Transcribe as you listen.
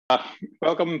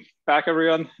Welcome back,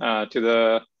 everyone, to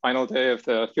the final day of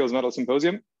the Fuels Metal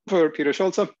Symposium for Peter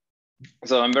Schulze.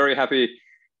 So I'm very happy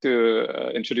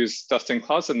to introduce Dustin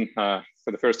Clausen for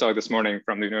the first talk this morning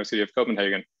from the University of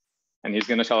Copenhagen. And he's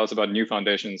going to tell us about new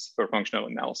foundations for functional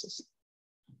analysis.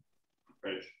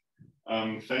 Great.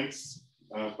 Thanks,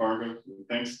 Barbara.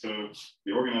 Thanks to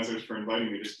the organizers for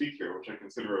inviting me to speak here, which I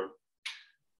consider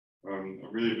a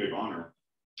really big honor.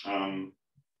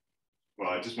 Well,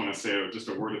 I just want to say just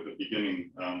a word at the beginning,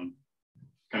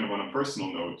 kind of on a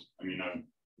personal note. I mean,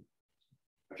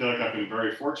 I feel like I've been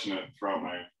very fortunate throughout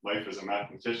my life as a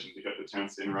mathematician to get the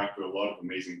chance to interact with a lot of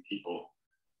amazing people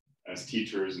as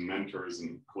teachers and mentors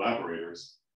and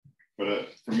collaborators. But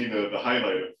for me, the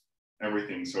highlight of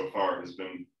everything so far has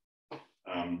been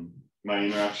my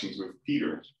interactions with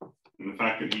Peter, and the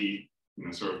fact that he,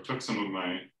 sort of took some of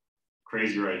my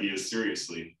crazier ideas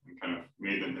seriously and kind of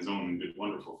made them his own and did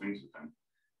wonderful things with them.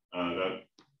 That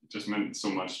just meant so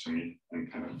much to me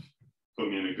and kind of put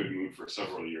me in a good mood for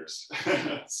several years.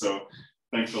 So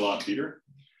thanks a lot, Peter.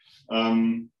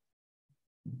 Right,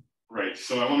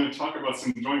 so I want to talk about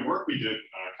some joint work we did,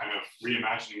 kind of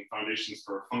reimagining foundations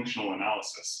for functional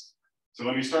analysis. So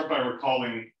let me start by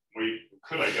recalling what we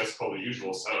could, I guess, call the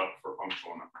usual setup for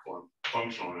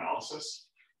functional analysis.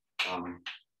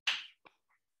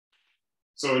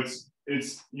 So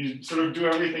it's you sort of do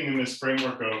everything in this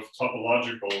framework of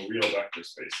topological real vector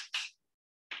spaces.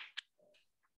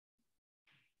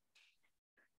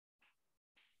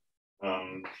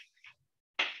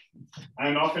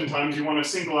 And oftentimes you want to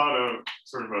single out a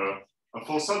sort of a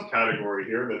full subcategory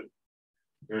here that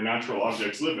your natural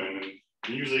objects live in. And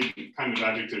usually the kind of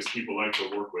adjectives people like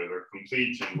to work with are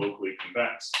complete and locally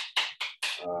convex.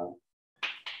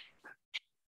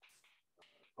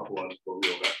 Topological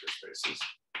real vector spaces.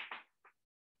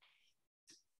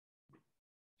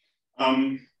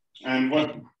 And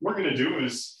what we're going to do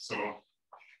is, so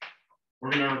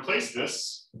we're going to replace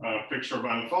this picture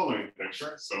by the following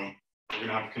picture. So we're going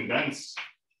to have condensed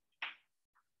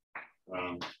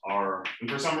and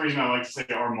for some reason I like to say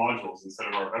our modules instead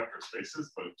of our vector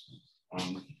spaces, but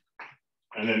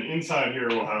and then inside here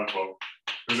we'll have, well,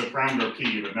 there's a parameter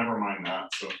P, but never mind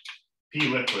that. So P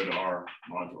liquid are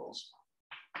modules.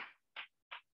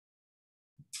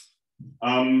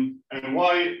 And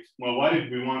why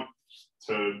did we want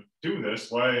to do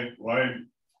this? Why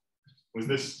was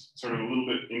this sort of a little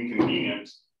bit inconvenient?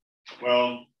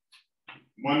 Well,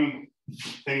 one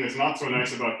thing that's not so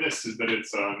nice about this is that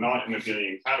it's not in a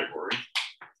billion category.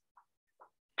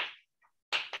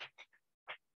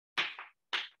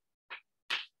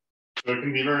 So it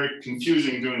can be very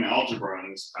confusing doing algebra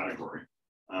in this category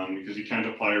because you can't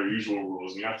apply your usual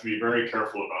rules, and you have to be very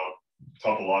careful about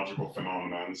topological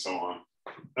phenomena and so on.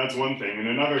 That's one thing. And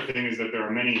another thing is that there are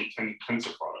many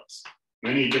tensor products,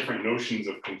 many different notions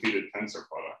of completed tensor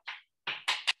product.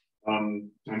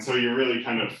 And so you're really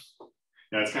kind of,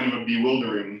 it's kind of a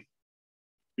bewildering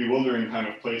kind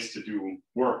of place to do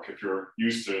work if you're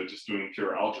used to just doing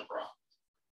pure algebra.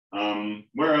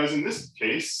 Whereas in this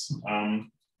case,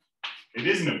 it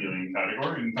isn't a abelian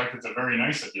category. In fact, it's a very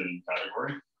nice abelian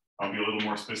category. I'll be a little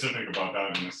more specific about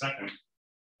that in a second.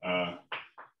 And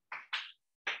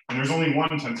there's only one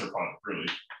tensor product, really,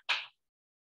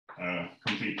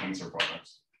 complete tensor product.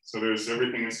 So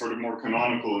everything is sort of more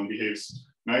canonical and behaves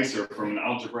nicer from an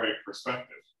algebraic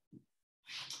perspective.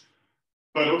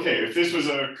 But okay, if this was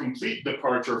a complete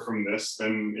departure from this,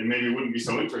 then it maybe wouldn't be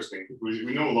so interesting.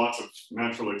 We know lots of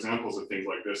natural examples of things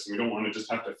like this, and we don't want to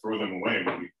just have to throw them away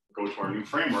when we go to our new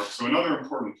framework. So another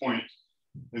important point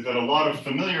is that a lot of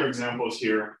familiar examples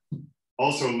here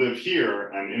also live here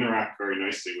and interact very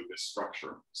nicely with this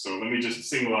structure. So let me just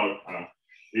single out,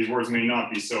 these words may not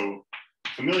be so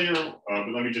familiar, but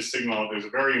let me just signal out there's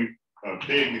a very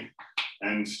big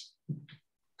and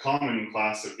common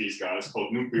class of these guys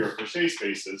called nuclear Frechet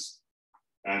spaces.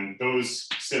 And those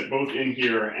sit both in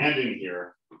here and in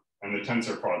here, and the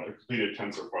tensor product, completed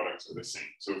tensor products are the same.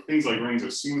 So things like rings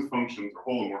of smooth functions or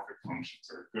holomorphic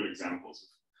functions are good examples of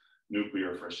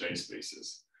nuclear Frechet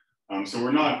spaces. So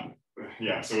we're not,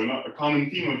 so a common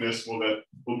theme of this will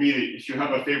be that if you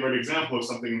have a favorite example of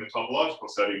something in the topological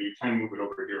setting, you can move it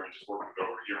over here and just work with it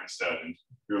over here instead, and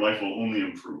your life will only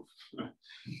improve.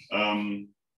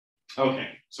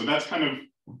 Okay, so that's kind of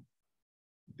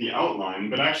the outline,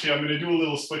 but actually I'm going to do a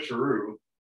little switcheroo.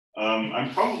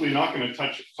 I'm probably not going to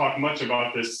talk much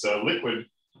about this liquid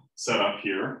setup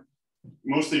here,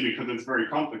 mostly because it's very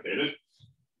complicated.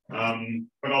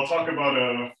 But I'll talk about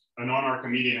a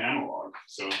non-Archimedean analog.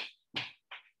 So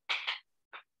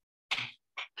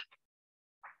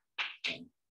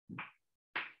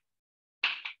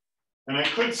And I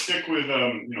could stick with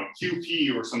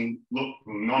QP or some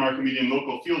non-Archimedean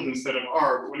local field instead of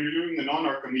R, but when you're doing the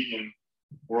non-Archimedean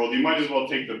world, you might as well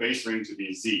take the base ring to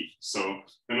be Z. So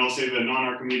then I'll say the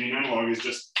non-Archimedean analog is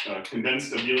just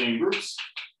condensed abelian groups.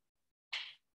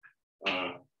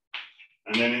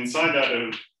 And then inside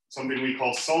that, something we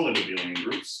call solid abelian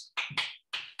groups,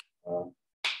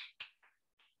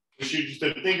 which you just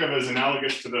think of as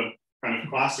analogous to the kind of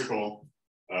classical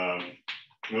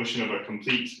notion of a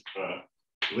complete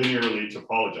linearly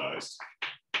topologized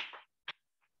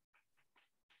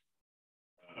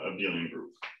abelian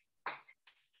group.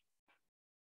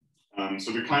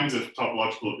 So the kinds of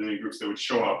topological abelian groups that would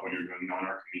show up when you're doing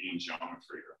non-Archimedean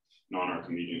geometry or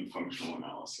non-Archimedean functional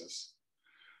analysis.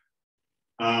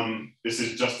 This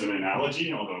is just an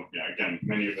analogy, although, yeah, again,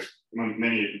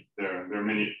 there are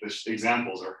many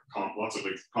examples are lots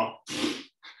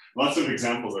of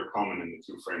examples are common in the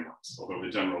two frameworks, although the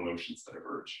general notions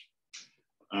diverge.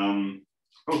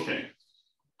 Okay,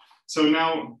 so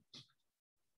now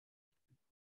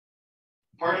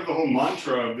part of the whole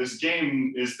mantra of this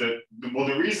game is that, well,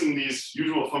 the reason these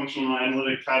usual functional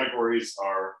analytic categories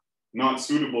are not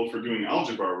suitable for doing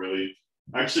algebra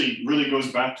actually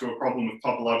goes back to a problem of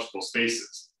topological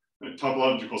spaces.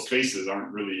 Topological spaces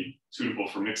aren't really suitable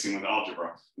for mixing with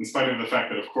algebra, in spite of the fact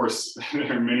that, of course,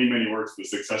 there are many, many works that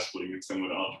successfully mix them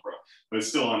with algebra. But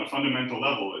still, on a fundamental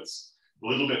level, it's a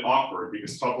little bit awkward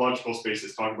because topological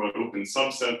spaces talk about open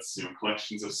subsets,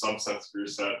 collections of subsets for your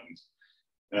set, and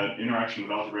that interaction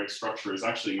with algebraic structure is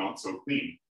actually not so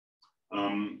clean.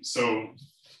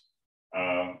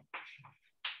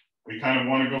 We kind of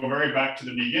want to go very back to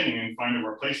the beginning and find a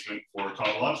replacement for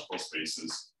topological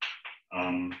spaces,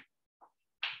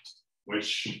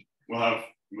 which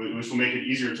will make it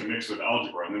easier to mix with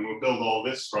algebra. And then we'll build all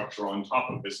this structure on top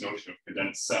of this notion of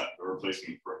condensed set, the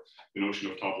replacement for the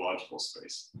notion of topological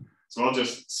space. So I'll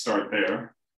just start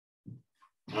there.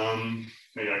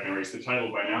 Maybe I can erase the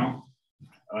title by now.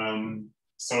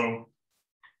 So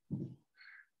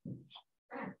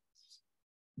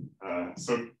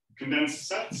condensed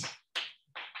sets.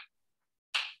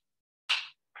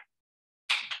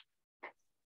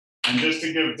 And just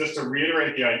to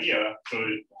reiterate the idea, so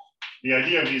the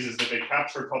idea of these is that they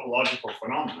capture topological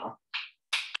phenomena.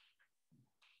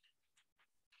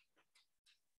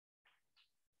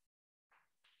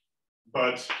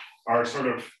 But are sort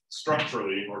of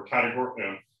structurally or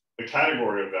the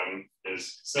category of them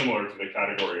is similar to the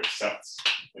category of sets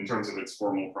in terms of its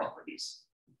formal properties.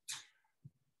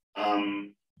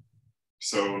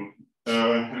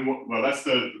 Well, that's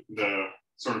the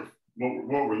sort of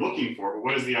what we're looking for, but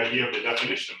what is the idea of the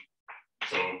definition?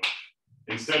 So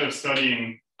instead of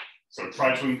studying,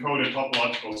 try to encode a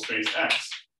topological space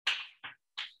X,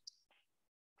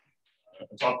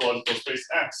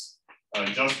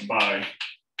 just by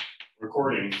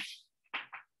recording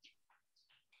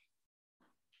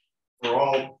for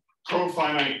all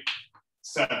profinite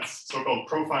sets, so-called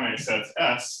profinite sets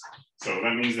S. So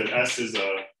that means that S is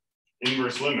a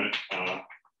inverse limit of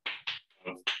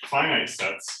finite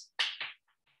sets,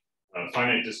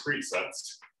 finite discrete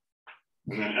sets.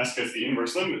 And then S gets the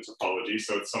inverse limit topology.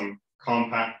 So it's some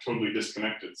compact, totally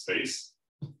disconnected space.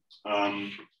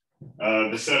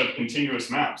 The set of continuous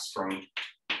maps from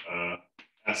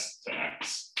S to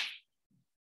X.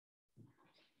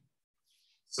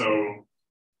 So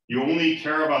you only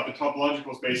care about the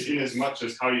topological space in as much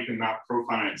as how you can map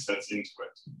profinite sets into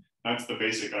it. That's the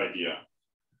basic idea.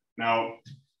 Now,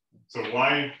 so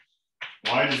why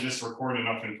does this record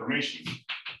enough information?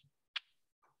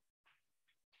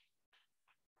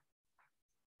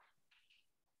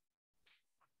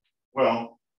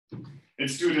 Well,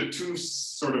 it's due to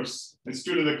it's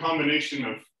due to the combination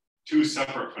of two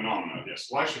separate phenomena. Yes,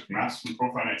 why should maps from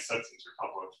profinite sets into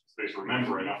topological space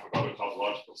remember enough about a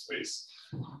topological space?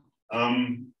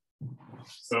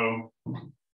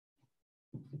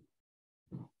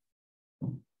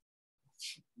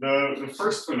 The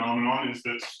first phenomenon is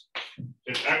that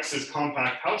if X is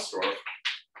compact Hausdorff,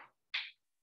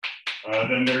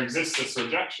 then there exists a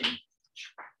surjection.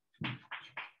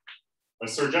 A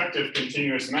surjective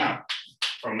continuous map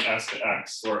from S to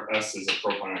X, where S is a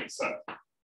profinite set.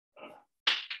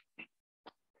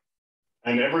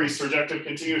 And every surjective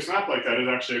continuous map like that is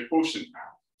actually a quotient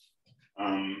map.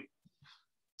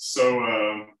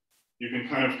 You can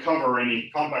kind of cover any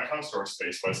compact Hausdorff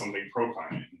space by something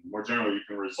profinite. More generally, you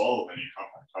can resolve any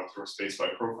compact Hausdorff space by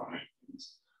profinite.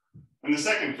 And the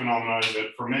second phenomenon is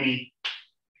that for many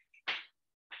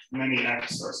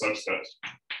X are such that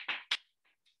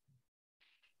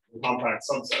the compact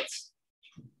subsets,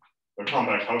 the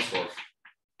compact Hausdorff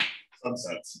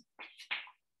subsets,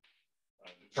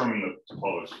 determine the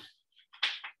topology.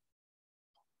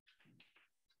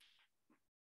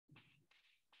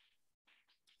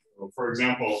 So for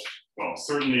example, well,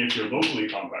 certainly if you're locally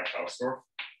compact Hausdorff,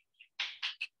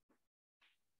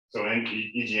 so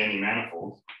e.g. any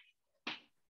manifold,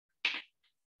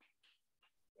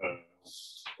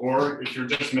 or if you're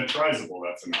just metrizable,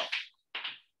 that's enough.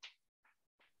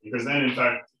 Because then, in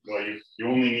fact, well, you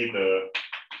only need the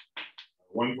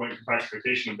one-point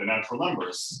compactification of the natural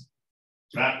numbers,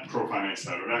 that profinite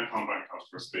set or that compact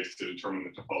Hausdorff space to determine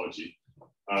the topology.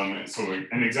 And so,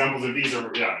 and examples of these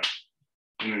are, yeah,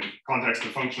 in the context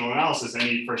of functional analysis,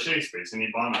 any Frechet space,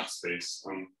 any Banach space,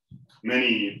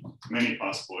 many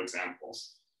possible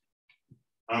examples.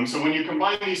 So when you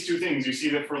combine these two things, you see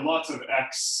that for lots of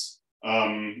X,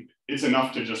 it's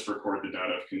enough to just record the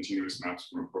data of continuous maps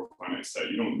from a profinite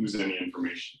set. You don't lose any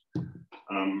information.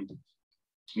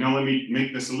 Now let me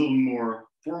make this a little more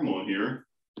formal here.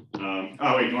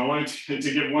 Oh wait, no, I wanted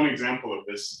to give one example of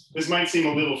this. This might seem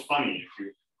a little funny if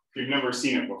you've never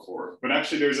seen it before, but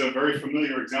actually there's a very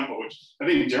familiar example, which I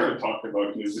think Jared talked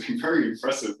about in his very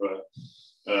impressive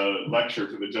lecture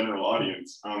to the general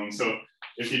audience. So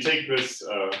if you take this,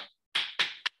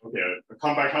 okay, a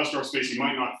compact Hausdorff space you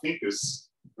might not think is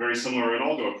very similar at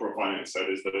all to a profinite set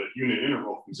is the unit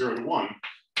interval from 0 to 1,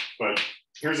 but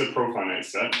here's a profinite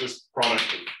set, this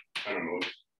product of, I don't know,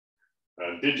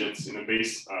 digits in a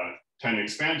base 10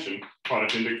 expansion,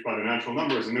 product indexed by the natural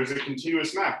numbers, and there's a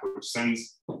continuous map which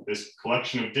sends this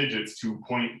collection of digits to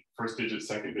point, first digit,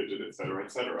 second digit, et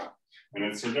cetera, and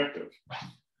it's surjective.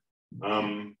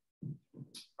 All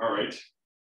right.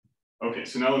 Okay,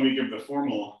 so now let me give the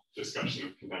formal discussion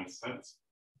of condensed sets.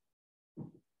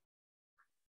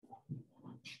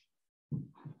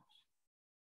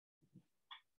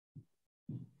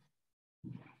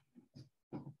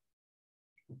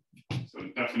 So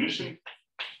the definition,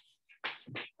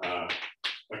 a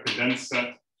condensed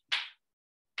set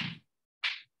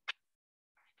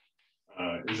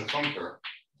is a functor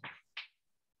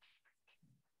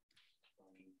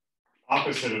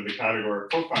opposite of the category of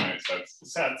profinite sets, the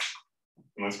sets,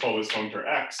 and let's call this functor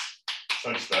X,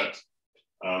 such that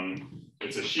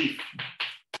it's a sheaf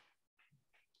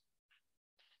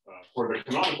for the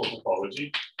canonical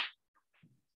topology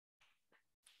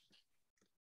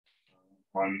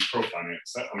on profinite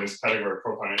set, on this category of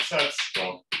profinite sets.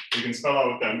 Well, we can spell out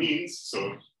what that means.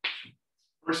 So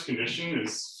first condition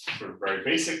is sort of very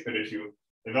basic, that if you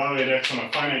evaluate X on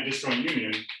a finite disjoint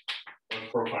union of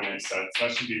profinite sets,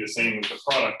 that should be the same as the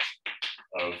product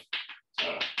of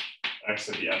X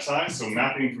of the SI. So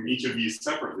mapping from each of these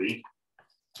separately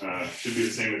should be the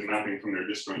same as mapping from their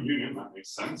disjoint union. That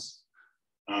makes sense.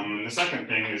 And the second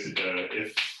thing is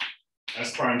if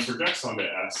S prime projects onto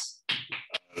S,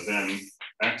 then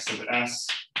X of S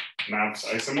maps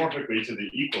isomorphically to the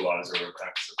equalizer of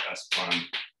X of S prime.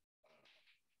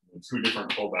 Two different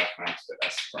pullback maps to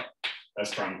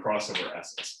S prime crossover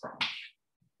SS prime.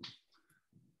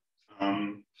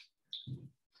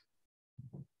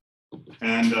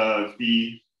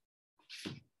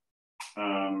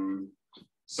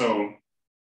 So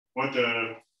what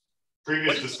the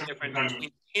previous discussion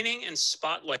between pinning and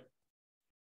spotlight.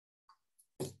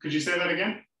 Could you say that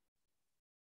again?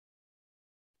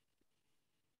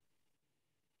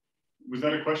 Was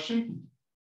that a question?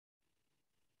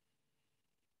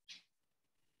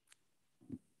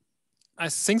 I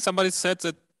think somebody said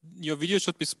that your video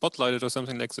should be spotlighted or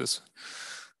something like this,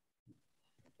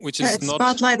 which is it's not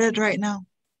spotlighted right now.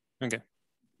 Okay.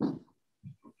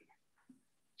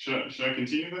 Should I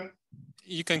continue then?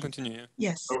 You can continue. Yeah.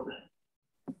 Yes. Okay.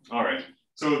 All right.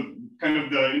 So kind of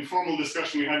the informal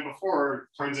discussion we had before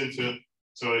turns into,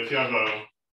 so if you have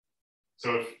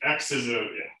if X is you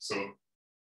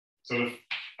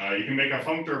can make a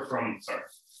functor from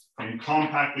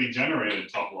compactly generated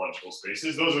topological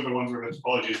spaces. Those are the ones where the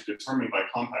topology is determined by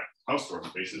compact Hausdorff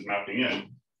spaces mapping in.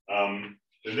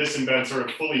 This embeds sort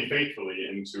of fully faithfully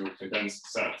into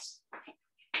condensed sets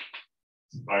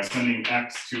by sending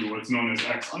X to what's known as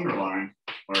X underline,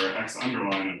 where X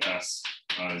underline of S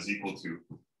is equal to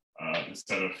the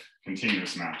set of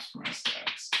continuous maps from S to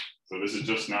X. So this is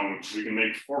just now, we can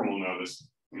make formal now this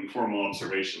informal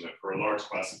observation that for a large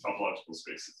class of topological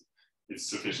spaces, it's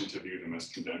sufficient to view them as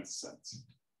condensed sets.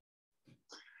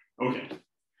 Okay,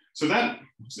 so that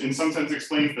in some sense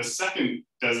explains the second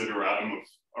desideratum of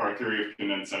our theory of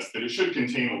condensed sets, that it should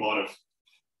contain a lot of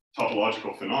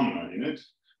topological phenomena in it.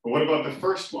 But what about the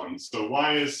first one? So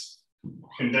why is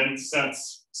condensed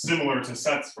sets similar to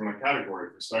sets from a category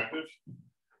perspective?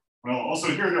 Well, also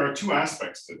here there are two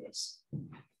aspects to this.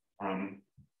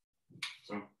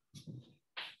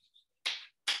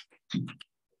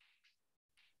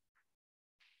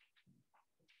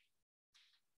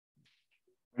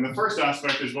 And the first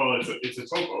aspect is, well, it's a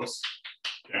topos.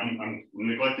 Okay, I'm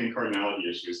neglecting cardinality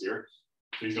issues here.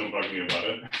 Please don't bug me about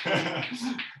it.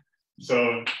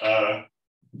 So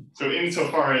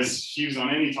insofar as sheaves on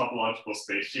any topological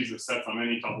space, sheaves of sets on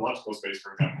any topological space,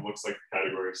 for example, looks like a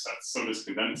category of sets. So does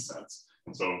condensed sets.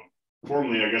 So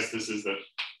formally, I guess this is that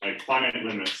like finite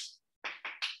limits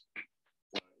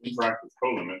interact with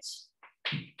colimits,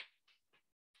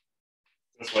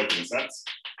 just like in sets.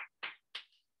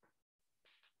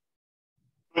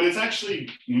 But it's actually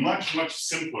much, much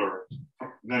simpler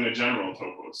than a general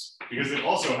topos because it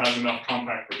also has enough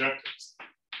compact projectives.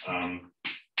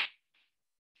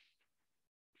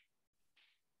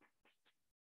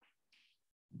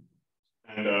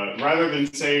 Rather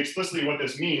than say explicitly what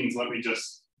this means, let me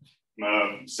just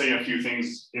say a few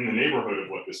things in the neighborhood of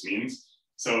what this means.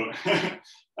 So,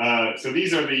 so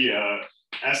these are the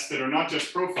S that are not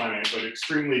just profinite, but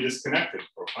extremely disconnected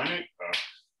profinite.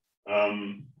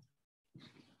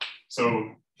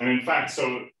 And in fact,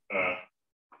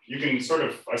 you can sort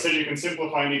of, I said you can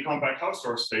simplify any compact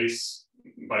Hausdorff space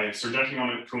by surjecting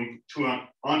onto it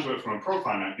from a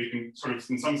profinite. You can sort of,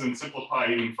 in some sense, simplify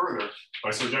even further by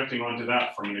surjecting onto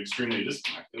that from an extremely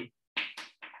disconnected.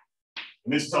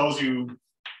 And this tells you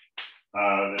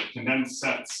that condensed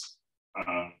sets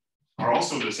are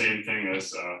also the same thing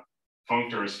as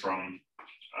functors from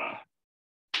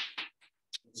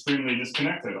extremely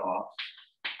disconnected off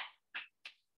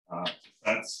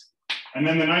sets. And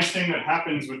then the nice thing that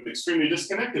happens with extremely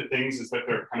disconnected things is that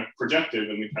they're kind of projective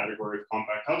in the category of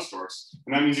compact Hausdorffs.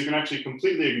 And that means you can actually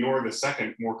completely ignore the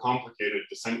second, more complicated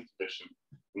descent condition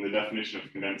in the definition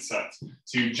of condensed sets.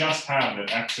 So you just have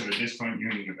that X of a disjoint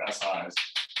union of SIs.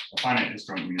 A finite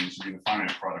disjoint union should be the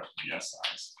finite product of the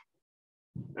SIs.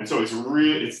 And so it's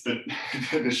really,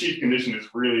 the sheaf condition is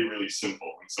really, really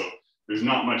simple. And so there's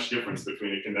not much difference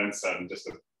between a condensed set and just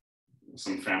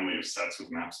some family of sets with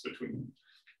maps between them.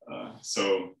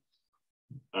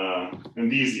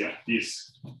 And these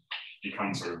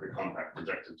become sort of the compact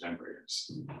projective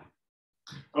generators.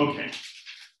 Okay,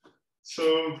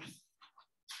 so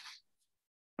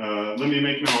let me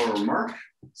make now a remark.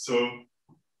 So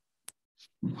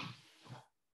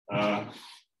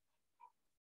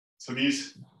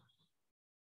these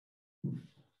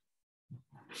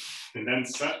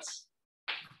condensed sets.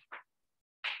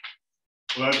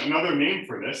 Well, another name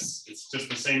for this, it's just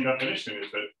the same definition,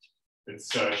 is that it's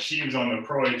sheaves on the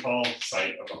pro-étal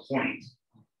site of a point.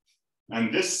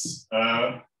 And this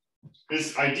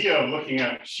idea of looking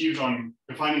at sheaves on,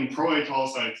 defining pro-étal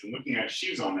sites and looking at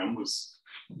sheaves on them was,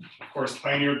 of course,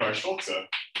 pioneered by Schulze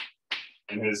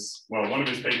in his, well, one of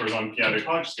his papers on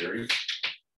Piat-Hodge theory,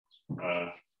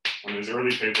 one of his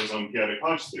early papers on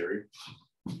Piat-Hodge theory.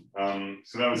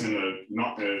 So that was in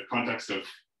the context of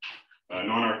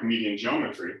non-Archimedean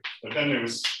geometry, but then it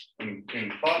was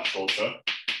in Thought Schulze,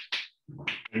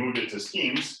 they moved it to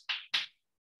schemes.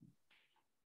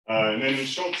 And then in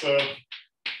Schulze,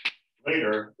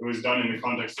 later, it was done in the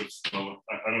context of, well,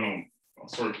 I don't know,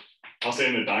 sort of, I'll say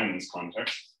in the diamonds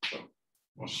context. So,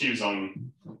 well, sheaves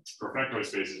on perfectoid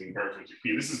spaces in characteristic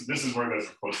P. This is where there's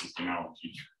the closest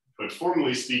analogy. But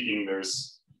formally speaking,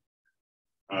 there's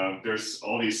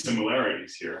all these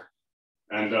similarities here.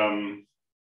 And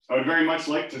I would very much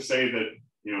like to say that,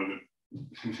 you know,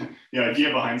 the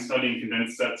idea behind studying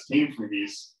condensed sets came from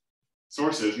these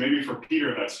sources. Maybe for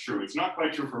Peter, that's true. It's not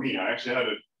quite true for me. I actually had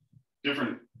a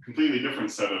completely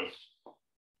different set of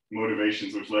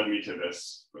motivations which led me to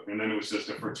this. And then it was just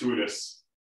a fortuitous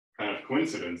kind of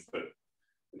coincidence that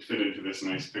it fit into this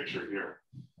nice picture here.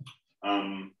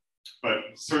 But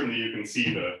certainly you can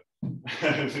see the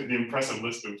impressive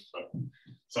list of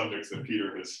subjects that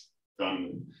Peter has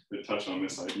done that touch on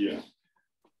this idea.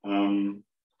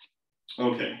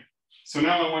 Okay, so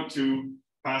now I want to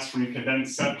pass from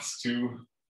condensed sets to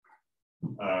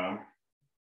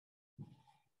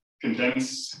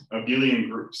condensed abelian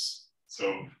groups.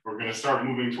 So we're going to start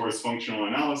moving towards functional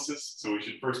analysis. So we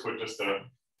should first put just a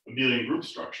abelian group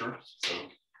structure. So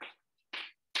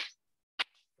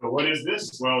what is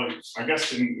this? Well, I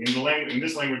guess in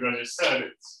this language I just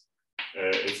said,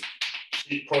 it's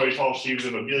pro-étal sheaves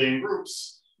of abelian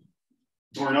groups.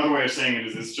 Or another way of saying it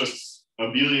is it's just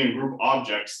abelian group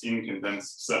objects in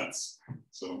condensed sets.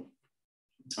 So,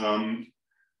 and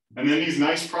then these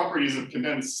nice properties of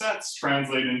condensed sets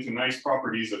translate into nice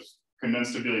properties of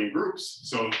condensed abelian groups.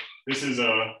 So this is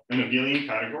an abelian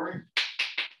category,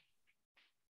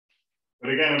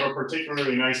 but again, of a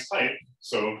particularly nice type.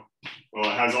 So,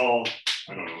 well, it has all,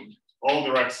 I don't know, all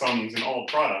direct sums and all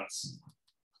products.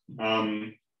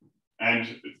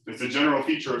 And it's a general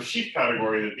feature of sheaf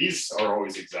category that these are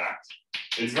always exact.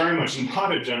 it's very much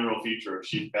not a general feature of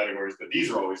sheaf categories that these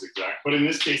are always exact, but in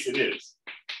this case it is,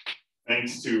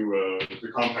 thanks to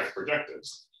the compact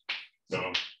projectives.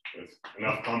 So with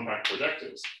enough compact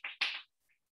projectives.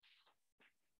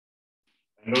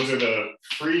 And those are the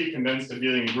free condensed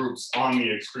abelian groups on the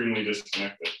extremely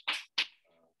disconnected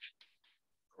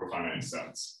cofinite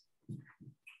sets.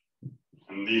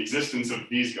 And the existence of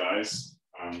these guys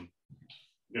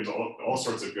gives all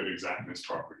sorts of good exactness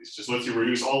properties. Just lets you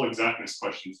reduce all exactness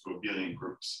questions to abelian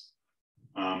groups.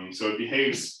 So it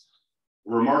behaves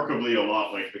remarkably a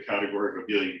lot like the category of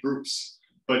abelian groups,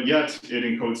 but yet it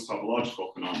encodes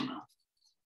topological phenomena.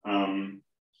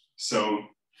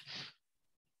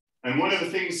 And one of the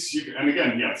things you can, and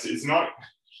again, yes, it's not,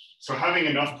 so having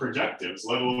enough projectives,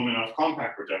 let alone enough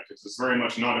compact projectives, is very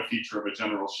much not a feature of a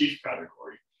general sheaf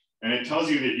category. And it tells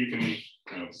you that you can,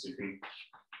 so you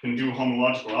can do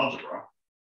homological algebra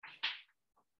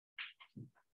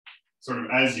sort of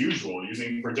as usual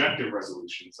using projective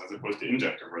resolutions as opposed to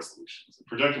injective resolutions. The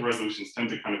projective resolutions tend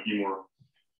to kind of be more,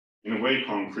 in a way,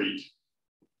 concrete.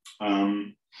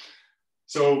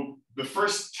 So the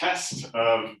first test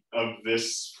of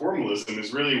this formalism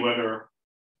is really whether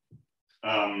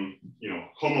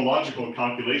homological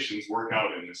calculations work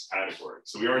out in this category.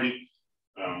 So we already,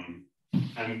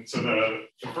 and so the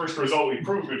first result we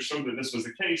proved, which showed that this was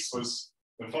the case, was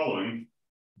the following.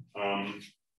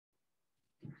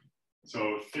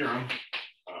 So theorem.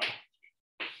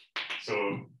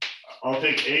 So I'll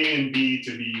take A and B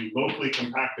to be locally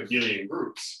compact abelian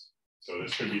groups. So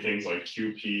this could be things like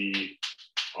QP,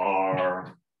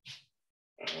 R,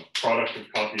 product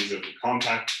of copies of the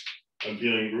compact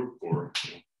abelian group, or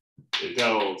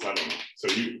Adels, I don't know. So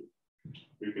you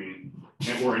can,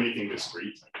 or anything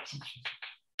discrete, I guess.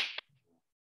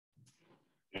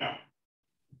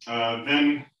 Yeah.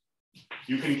 Then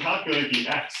you can calculate the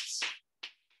X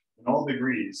in all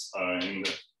degrees in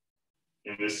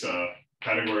this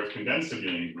category of condensed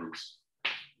abelian groups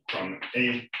from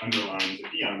A underline to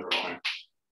B underline,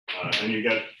 and you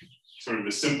get sort of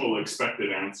the simple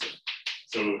expected answer.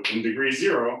 So in degree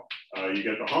 0, you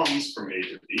get the hums from A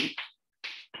to B.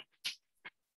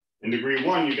 In degree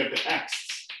 1, you get the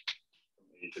X from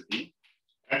A to B.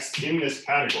 X in this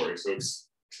category, so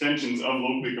extensions of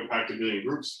locally compact abelian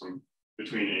groups from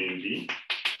between A and B.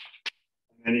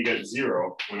 And then you get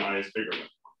 0 when I is bigger than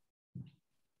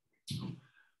 1.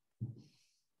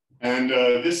 And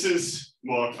this is,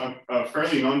 well, a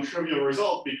fairly non-trivial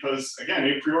result because, again,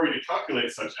 a priori to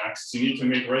calculate such X, you need to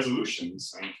make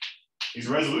resolutions. And these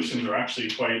resolutions are actually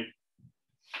quite,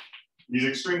 these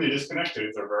extremely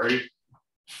disconnected are very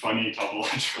funny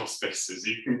topological spaces.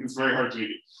 It's very hard to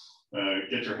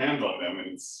get your hands on them. And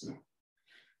it's,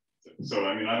 so,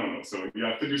 I mean, I don't know. So you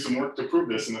have to do some work to prove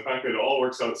this. And the fact that it all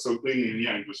works out so cleanly in the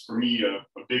end was, for me, a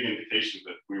big indication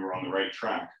that we were on the right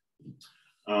track.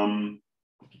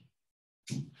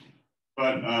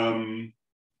 But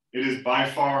it is by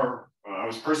far, I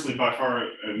was personally by far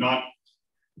not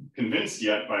convinced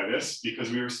yet by this because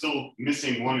we were still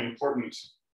missing one important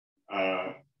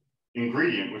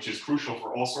ingredient, which is crucial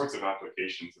for all sorts of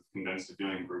applications of condensed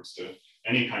abelian groups to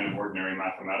any kind of ordinary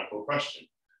mathematical question.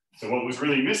 So what was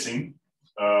really missing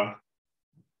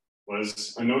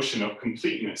was a notion of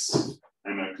completeness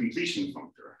and a completion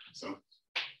functor. So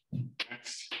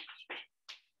next.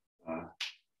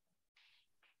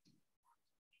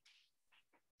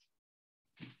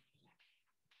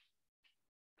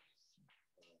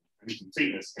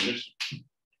 Completeness condition.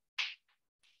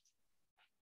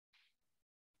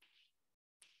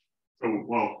 So,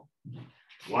 well,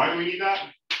 why do we need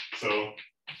that? So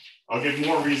I'll give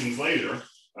more reasons later.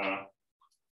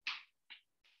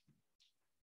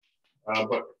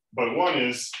 But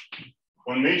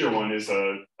one major one is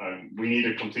we need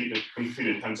a completed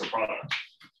tensor product.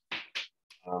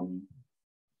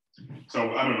 So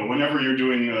I don't know, whenever you're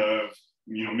doing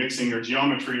mixing your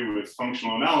geometry with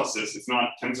functional analysis, it's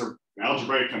not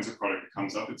algebraic tensor product that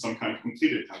comes up, it's some kind of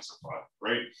completed tensor product,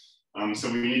 right?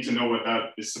 So we need to know what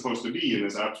that is supposed to be in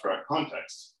this abstract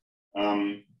context.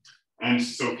 And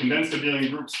so condensed abelian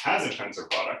groups has a tensor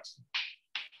product,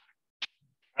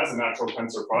 has a natural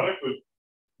tensor product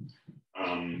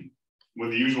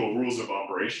with the usual rules of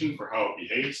operation for how it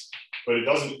behaves, but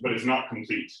it's not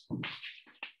complete.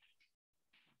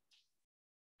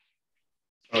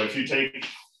 So if you take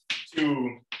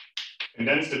two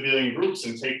condensed abelian groups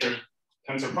and take their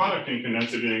tensor product in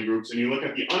condensed abelian groups, and you look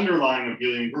at the underlying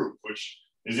abelian group, which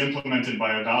is implemented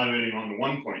by evaluating on the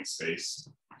one-point space,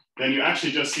 then you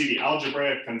actually just see the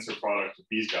algebraic tensor product of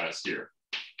these guys here.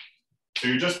 So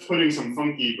you're just putting some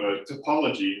funky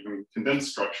topology and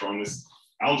condensed structure on this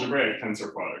algebraic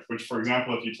tensor product, which, for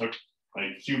example, if you took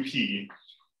like QP,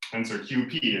 tensor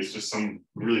QP is just some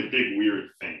really big weird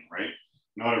thing, right?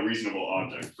 Not a reasonable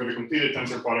object. For the completed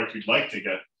tensor product, you'd like to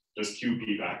get just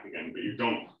QP back again, but you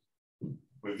don't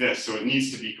with this, so it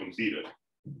needs to be completed.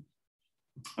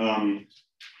 And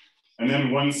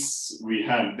then once we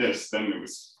had this, then it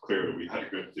was clear that we had a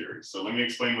good theory. So let me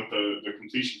explain what the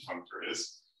completion functor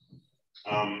is.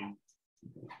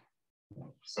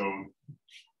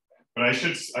 But I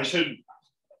should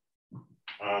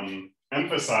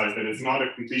emphasize that it's not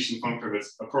a completion functor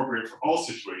that's appropriate for all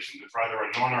situations. It's rather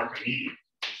a non-Archimedean.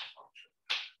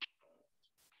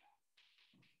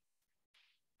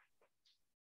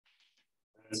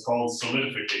 It's called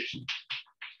solidification.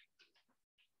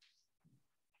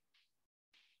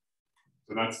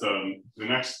 So that's the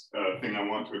next thing I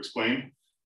want to explain.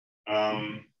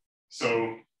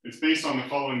 So it's based on the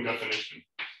following definition.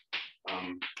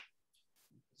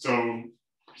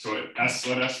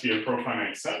 Let S be a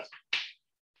profinite set.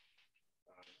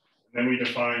 Then we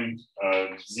define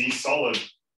Z solid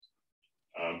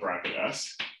bracket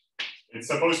S. It's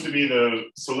supposed to be the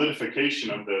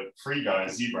solidification of the free guy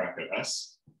Z bracket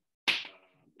S.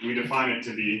 We define it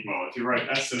to be, well, if you write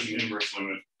S as an inverse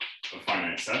limit of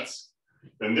finite sets,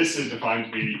 then this is defined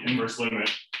to be the inverse limit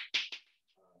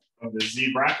of the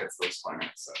Z brackets of those finite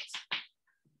sets.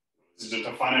 This is just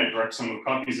a finite direct sum of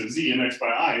copies of Z indexed by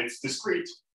I, it's discrete.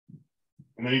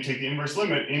 And then you take the inverse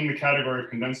limit in the category of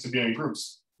condensed abelian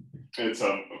groups. It's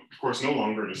of course no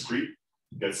longer discrete,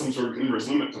 you get some sort of inverse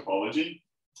limit topology.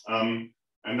 And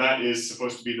that is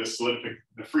supposed to be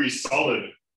the free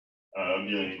solid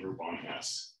abelian group on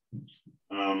S.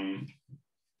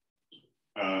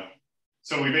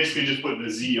 So we basically just put the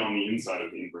Z on the inside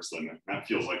of the inverse limit. That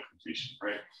feels like completion,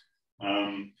 right?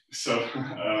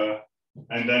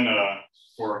 And then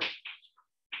for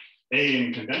A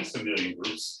in condensed abelian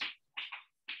groups,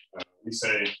 we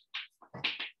say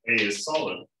A is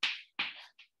solid.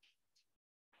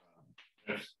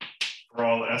 If for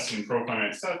all S in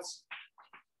profinite sets,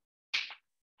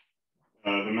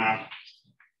 the map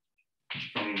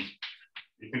from,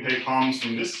 you can take HOMs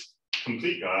from this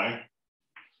complete guy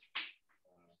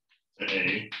to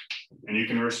A, and you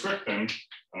can restrict them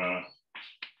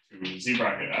to Z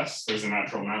bracket S. There's a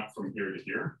natural map from here to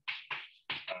here.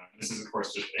 This is of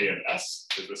course just A of S,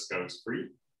 because this goes free.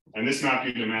 And this map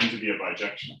you demand to be a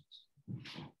bijection.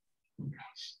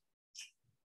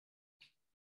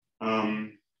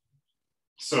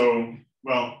 So,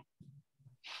 well,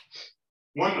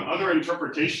 one other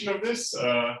interpretation of this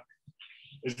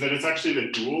is that it's actually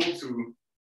the dual to,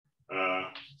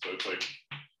 so it's like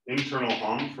internal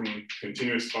HOM from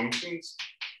continuous functions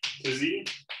to Z.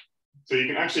 So you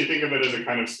can actually think of it as a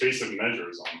kind of space of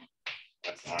measures on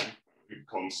SI. We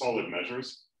call them solid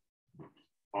measures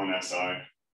on SI.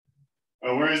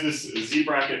 Whereas this Z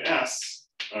bracket S,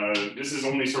 this is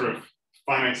only sort of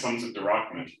finite sums of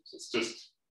Dirac measures. It's just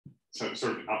sort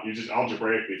of, you just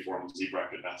algebraically form Z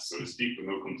bracket S, so to speak, with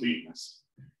no completeness.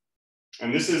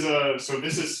 And this is so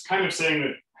this is kind of saying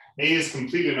that A is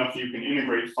complete enough that you can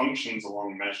integrate functions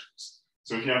along measures.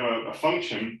 So if you have a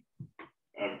function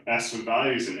of S with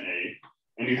values in A,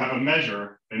 and you have a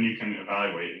measure, then you can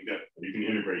evaluate and you can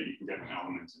integrate, you can get an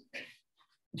element in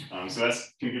A. So that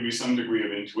can give you some degree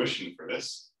of intuition for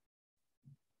this.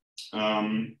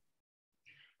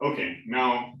 Okay,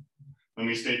 now let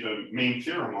me state the main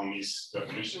theorem on these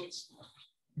definitions.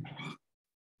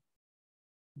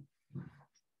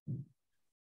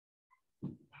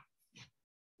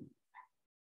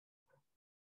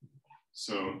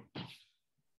 So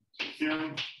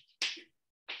theorem,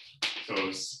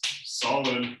 so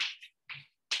solid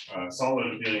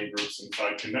abelian groups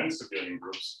inside condensed abelian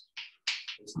groups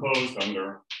is closed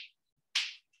under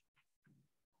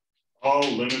all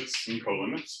limits and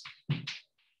colimits.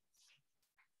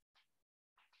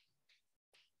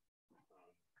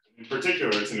 In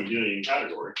particular, it's an abelian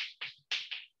category.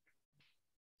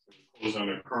 It's closed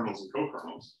under kernels and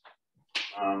co-kernels.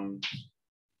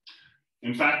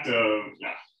 In fact,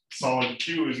 solid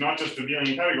Q is not just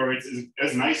abelian category, it's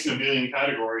as nice an abelian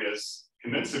category as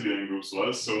condensed abelian groups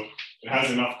was, so it has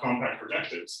enough compact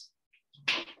projectives.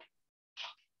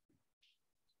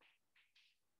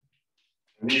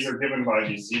 And these are given by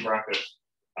these Z bracket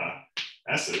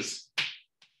S's,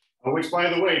 which, by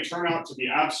the way, turn out to be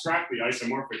abstractly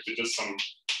isomorphic to just some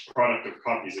product of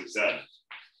copies of Z.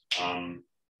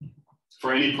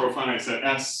 For any profinite set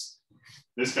S,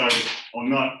 this guy, well,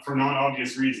 not for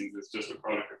non-obvious reasons, it's just a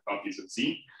product of copies of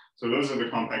Z. So those are the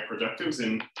compact projectives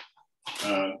in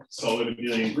solid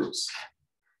abelian groups.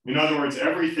 In other words,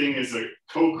 everything is a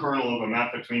co-kernel of a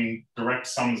map between direct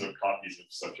sums of copies of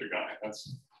such a guy.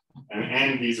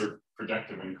 And these are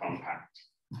projective and compact.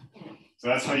 So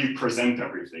that's how you present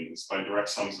everything, is by direct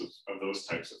sums of those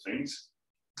types of things.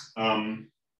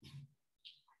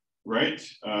 Right?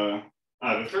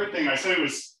 The third thing I said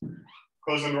was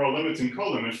closed under all limits and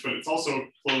co-limits, but it's also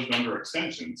closed under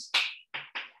extensions.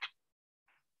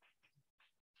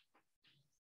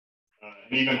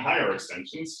 And even higher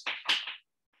extensions.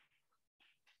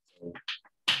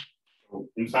 So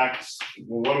in fact,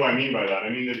 well, what do I mean by that? I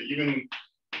mean that even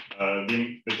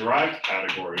the derived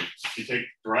category, if you take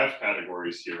derived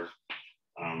categories here,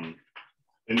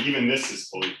 then even this is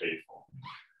fully faithful.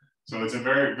 So it's a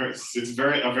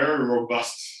very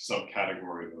robust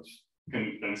subcategory of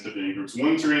condensed abelian groups.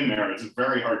 Once you're in there, it's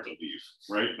very hard to leave,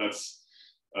 right? That's,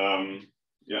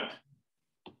 yeah.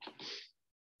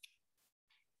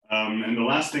 And the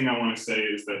last thing I want to say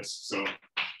is that, so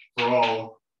for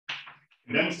all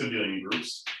condensed abelian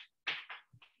groups,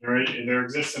 there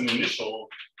exists an initial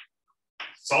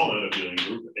solid abelian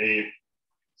group, A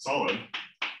solid,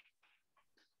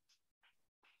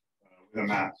 with a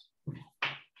map.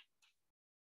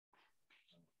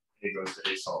 A goes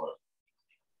to A solid.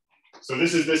 So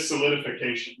this is this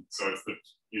solidification. So it's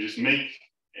you just make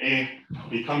A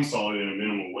become solid in a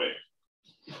minimal way.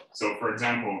 So for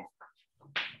example,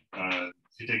 if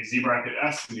you take Z bracket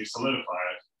S and you solidify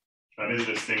it, that is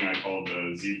this thing I call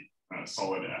the Z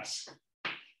solid S,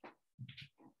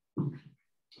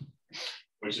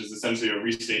 which is essentially a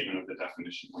restatement of the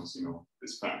definition once you know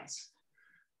this facts.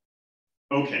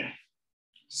 Okay,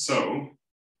 so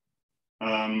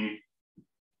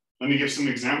let me give some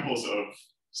examples of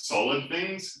solid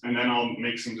things, and then I'll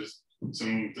make some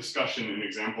discussion and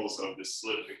examples of this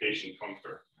solidification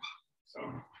functor.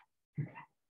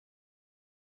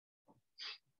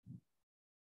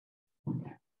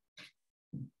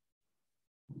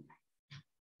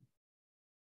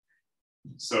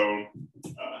 So,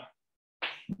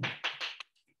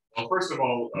 well, first of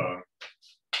all,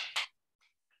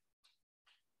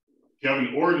 if you have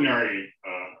an ordinary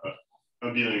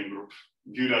abelian group,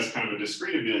 viewed as kind of a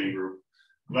discrete abelian group,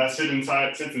 that sits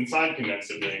inside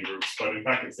condensed abelian groups, but in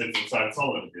fact it sits inside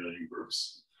solid abelian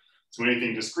groups. So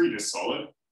anything discrete is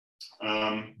solid.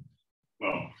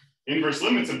 Well, inverse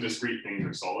limits of discrete things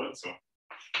are solid. So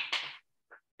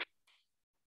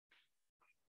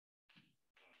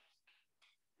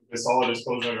the solid is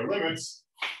closed under limits,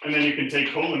 and then you can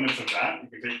take co-limits of that. You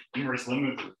can take inverse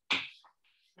limits of,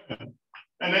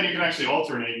 and then you can actually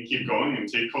alternate and keep going and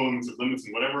take co-limits of limits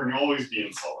and whatever, and you'll always be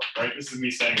in solid, right? This is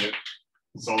me saying that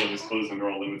solid is closed under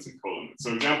all limits and co-limits.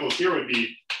 So examples here would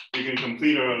be, you can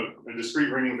complete a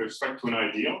discrete ring with respect to an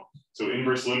ideal. So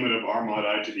inverse limit of R mod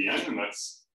I to the n, and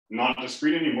that's not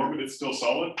discrete anymore, but it's still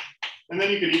solid. And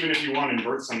then you could, even if you want,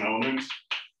 invert some element,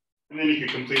 and then you could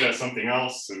complete as something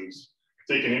else and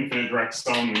take an infinite direct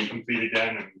sum and complete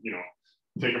again, and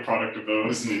take a product of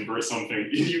those and invert something.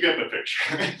 You get the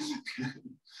picture.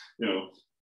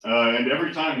 And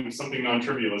every time something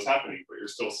non-trivial is happening, but you're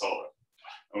still solid.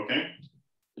 Okay.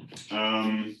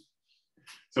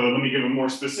 So let me give a more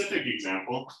specific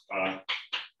example.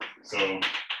 So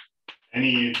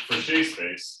any Frechet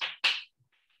space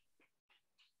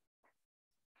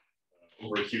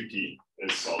over Qt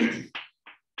is solid.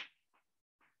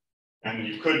 And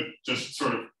you could just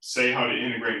sort of say how to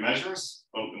integrate measures,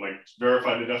 like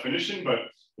verify the definition, but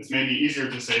it's maybe easier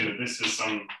to say that this is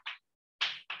some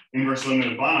inverse limit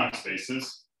of Banach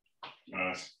spaces,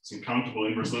 some countable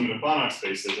inverse limit of Banach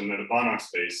spaces, and that a Banach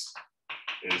space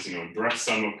is direct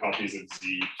sum of copies of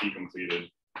Z, P completed,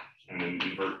 and then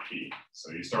invert P.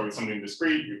 So you start with something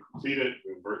discrete, you complete it,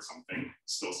 you invert something,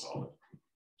 it's still solid.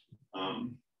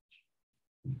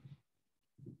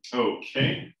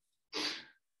 Okay.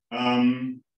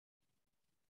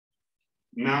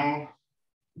 Now,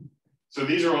 so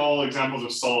these are all examples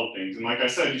of solid things. And like I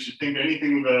said, you should think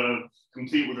anything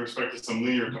complete with respect to some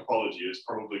linear topology is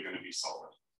probably going to be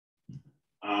solid.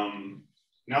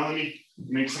 Now let me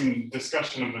make some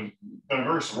discussion of the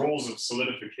diverse roles of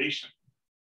solidification.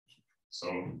 So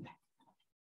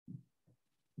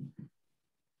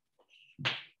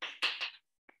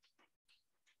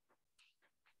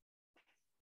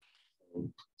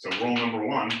role number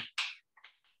one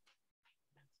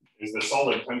is the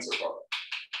solid tensor product.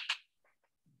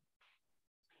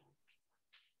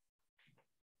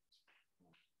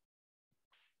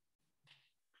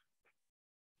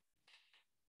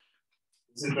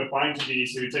 This is defined to be,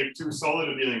 so you take two solid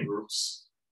abelian groups,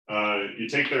 you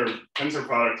take their tensor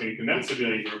product in condensed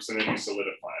abelian groups, and then you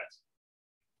solidify it.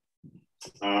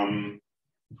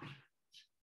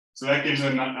 So that gives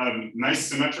a nice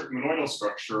symmetric monoidal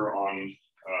structure on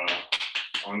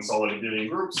solid abelian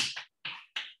groups.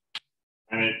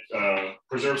 and it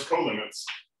preserves colimits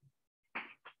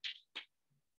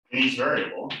in each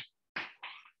variable.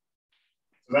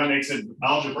 So that makes it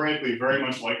algebraically very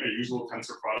much like a usual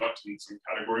tensor product in some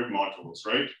category of modules,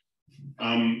 right?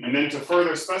 And then to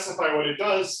further specify what it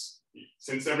does,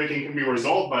 since everything can be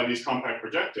resolved by these compact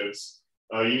projectives,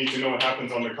 you need to know what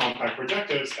happens on the compact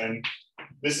projectives, and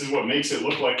this is what makes it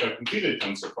look like a completed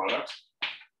tensor product.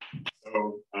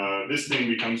 So this thing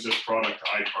becomes just product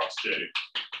I cross J.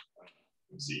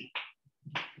 Let's see.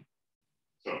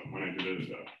 So when I do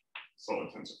the solid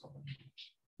tensor product.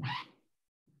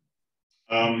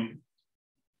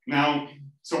 Now,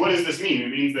 so what does this mean? It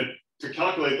means that to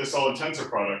calculate the solid tensor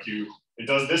product, it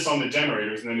does this on the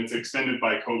generators, and then it's extended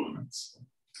by colimits.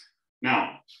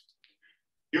 Now,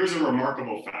 here's a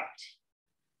remarkable fact.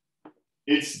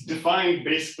 It's defined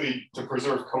basically to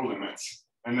preserve colimits,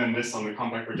 and then this on the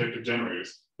compact projective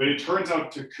generators. But it turns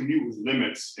out to commute with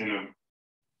limits in an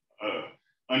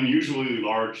unusually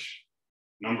large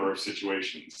number of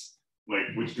situations,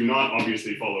 which do not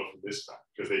obviously follow from this fact,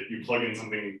 because you plug in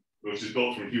something which is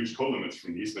built from huge colimits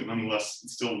from these, but nonetheless, it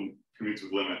still commutes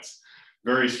with limits.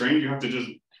 Very strange. You have to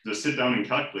just sit down and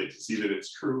calculate to see that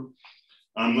it's true.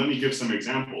 Let me give some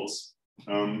examples.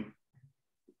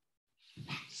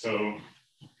 So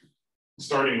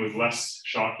starting with less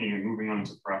shocking and moving on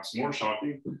to perhaps more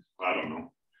shocking, I don't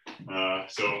know.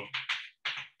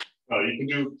 You can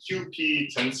do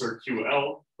QP tensor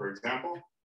QL, for example,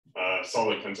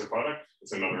 solid tensor product.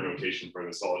 It's another notation for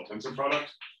the solid tensor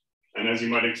product. And as you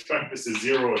might expect, this is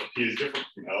 0 if P is different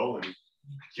from L, and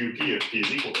QP if P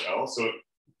is equal to L. So it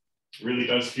really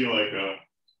does feel like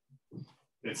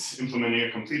it's implementing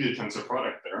a completed tensor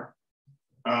product there.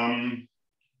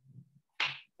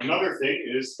 Another thing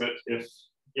is that if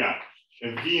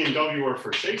V and W are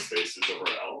Fauché spaces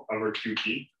over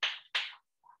QP,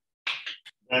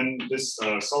 then this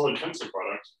solid tensor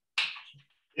product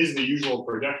is the usual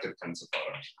projective tensor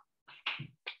product,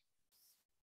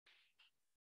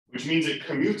 which means it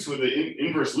commutes with the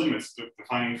inverse limits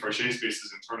defining Fauché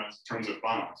spaces in terms of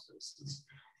Banach spaces.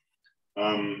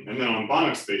 And then on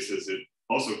Banach spaces, it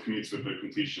also commutes with the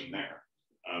completion there,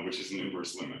 which is an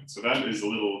inverse limit. So that is a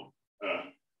little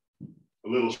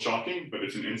shocking, but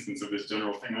it's an instance of this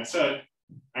general thing I said.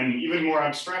 And even more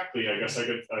abstractly, I guess I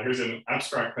could, here's an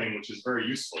abstract thing which is very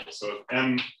useful. So if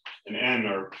M and N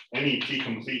are any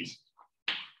P-complete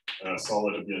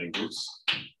solid abelian groups,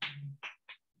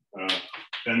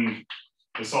 then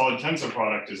the solid tensor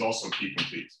product is also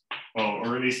P-complete. Well,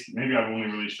 or at least maybe I've only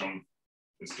really shown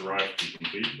it's derived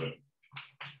P-complete, but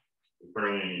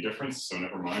barely any difference, so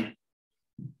never mind.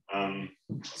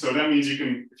 So that means you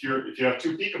can, if you have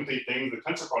two P-complete things, the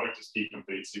tensor product is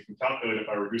P-complete, so you can calculate it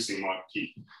by reducing mod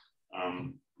P.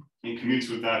 It commutes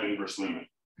with that inverse limit,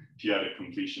 P-adic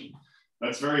completion.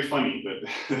 That's very funny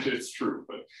that it's true,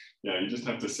 but yeah, you just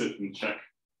have to sit and check.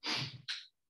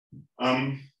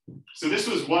 So this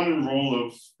was one role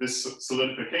of this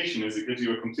solidification, is it gives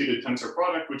you a completed tensor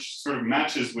product, which sort of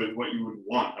matches with what you would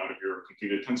want out of your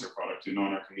completed tensor product in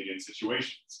non-Archimedean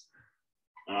situations.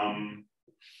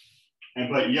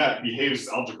 But yet behaves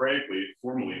algebraically,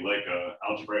 formally like an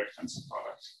algebraic tensor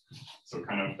product. So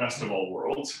kind of best of all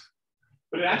worlds.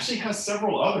 But it actually has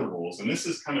several other roles, and this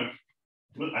is kind of,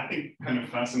 I think, kind of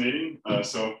fascinating.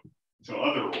 So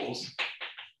other roles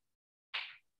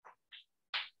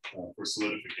for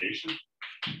solidification.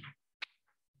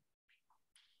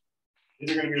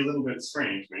 These are going to be a little bit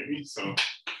strange, maybe. So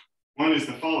one is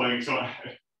the following. So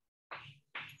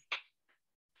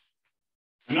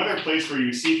another place where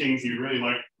you see things you'd really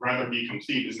rather be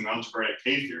complete is in algebraic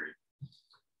K-theory.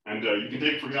 And you can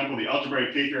take, for example, the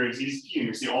algebraic K-theory of ZP, and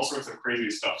you see all sorts of crazy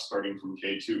stuff starting from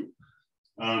K2.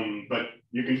 But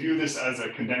you can view this as a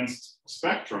condensed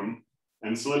spectrum,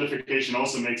 and solidification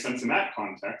also makes sense in that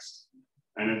context.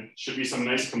 And it should be some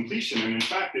nice completion, and in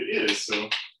fact it is. So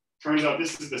turns out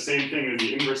this is the same thing as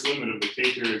the inverse limit of the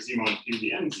K-theory of Z mod P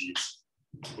the NZs,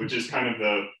 which is kind of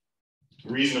the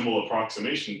reasonable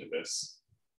approximation to this.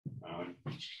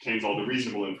 Which contains all the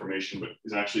reasonable information, but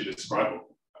is actually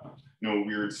describable. No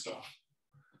weird stuff.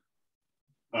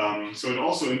 So it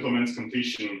also implements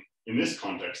completion in this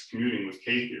context, commuting with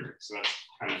K-theory. So that's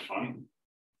kind of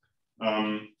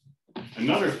fun.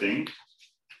 Another thing,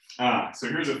 so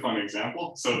here's a fun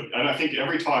example. So, and I think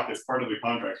every talk as part of the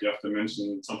contract, you have to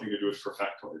mention something to do with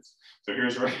perfectoids. So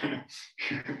here's where,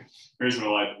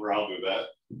 where I'll do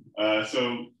that.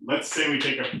 So let's say we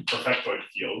take a perfectoid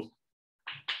field.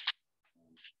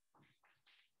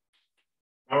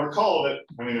 Now recall that,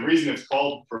 I mean, the reason it's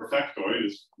called perfectoid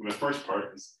is, the first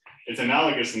part is, it's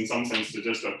analogous in some sense to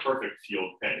just a perfect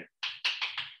field K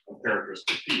of characters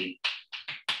for P.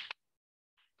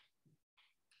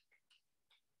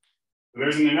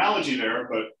 There's an analogy there,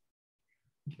 but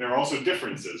there are also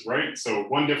differences, right? So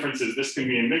one difference is this can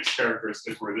be a mixed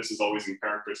characteristic where this is always in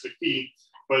characteristic P,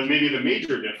 but maybe the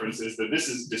major difference is that this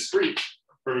is discrete.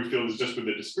 Perfect field is just with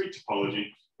a discrete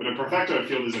topology, but a perfectoid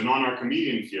field is a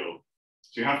non-Archimedean field.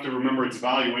 So you have to remember its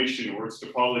valuation or its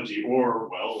topology or,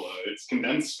 well, its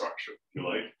condensed structure, if you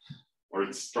like, or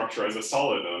its structure as a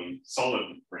solid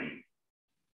ring.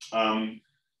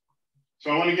 So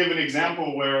I want to give an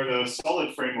example where the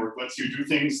solid framework lets you do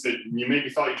things that you maybe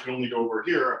thought you could only do over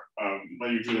here,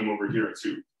 let you do them over here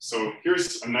too. So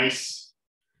here's a nice,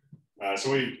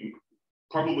 so we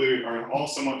probably are all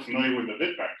somewhat familiar with the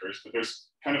bit vectors, but there's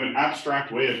kind of an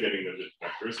abstract way of getting the bit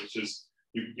vectors, which is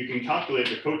you can calculate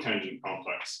the cotangent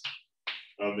complex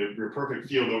of your perfect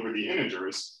field over the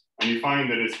integers, and you find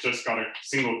that it's just got a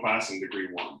single class in degree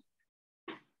 1.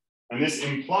 And this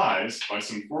implies, by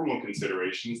some formal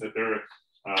considerations, that there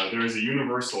is a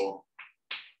universal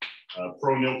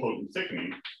pro-nilpotent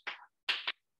thickening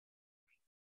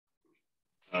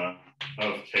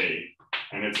of K,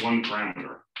 and it's one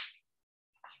parameter.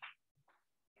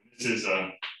 This is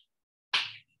the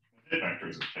bit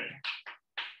vectors of K.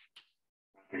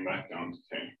 Mapping back down to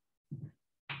K.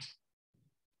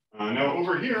 Now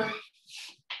over here,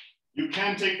 you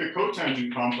can take the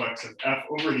cotangent complex of F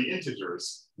over the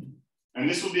integers, and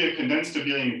this will be a condensed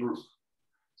abelian group.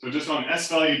 So just on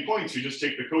S-valued points, you just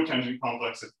take the cotangent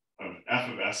complex of F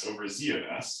of S over Z of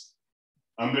S,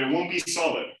 but it won't be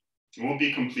solid. It won't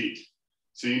be complete.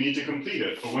 So you need to complete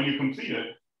it, but when you complete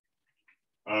it,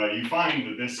 you find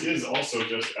that this is also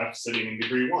just F sitting in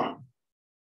degree 1.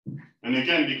 And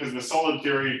again, because the solid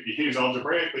theory behaves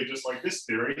algebraically just like this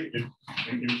theory, it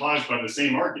implies by the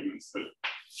same arguments that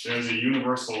there's a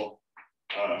universal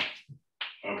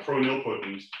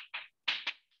pro-nilpotent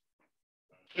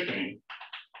thickening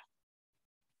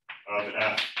of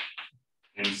F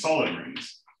in solid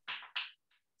rings.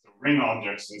 So ring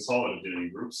objects in solid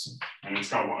abelian groups, and it's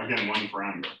got, again, one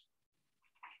parameter.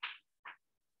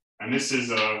 And this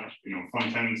is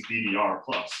Fontaine's BDR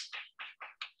plus.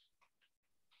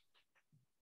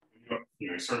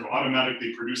 You sort of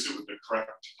automatically produce it with the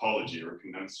correct topology or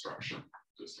condensed structure,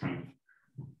 just kind of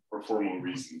for formal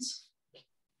reasons.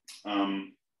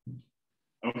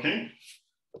 Okay,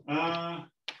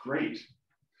 great.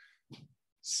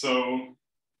 So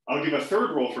I'll give a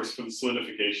third role for the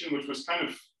solidification, which was kind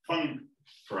of fun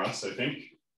for us, I think.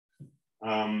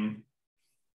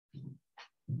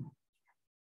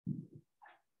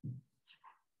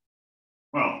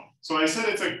 Well, so I said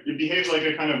it behaves like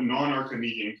a kind of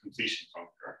non-Archimedean completion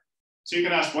functor. So you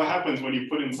can ask, what happens when you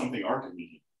put in something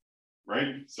Archimedean,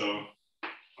 right? So,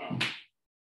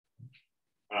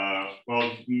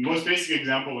 well, most basic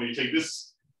example, when you take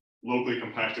this locally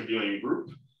compact abelian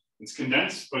group, it's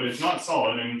condensed, but it's not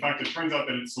solid. And in fact, it turns out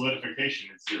that its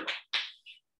solidification is 0.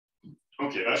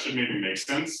 Okay, that should maybe make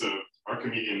sense. So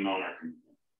Archimedean,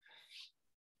 non-Archimedean.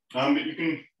 But you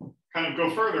can kind of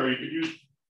go further. You could use,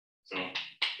 so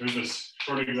there's this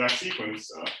short exact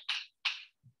sequence.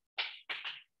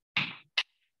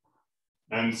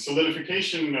 And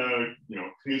solidification,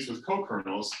 commutes with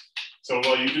co-kernels. So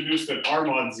well, you deduce that R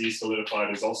mod Z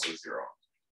solidified is also 0.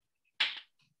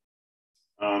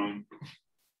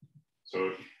 So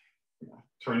it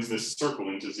turns this circle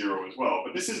into 0 as well.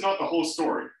 But this is not the whole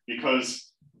story,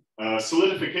 because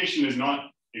solidification is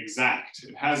not exact.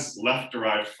 It has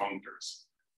left-derived functors.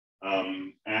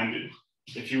 And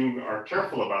if you are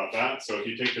careful about that, so if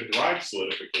you take the derived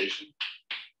solidification,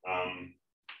 I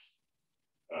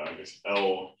guess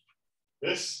L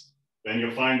this, then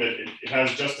you'll find that it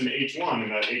has just an H1,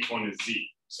 and that H1 is Z.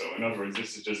 So in other words,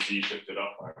 this is just Z shifted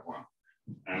up by 1.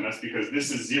 And that's because this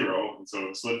is 0, and so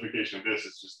the solidification of this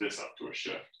is just this up to a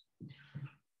shift.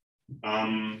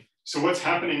 So what's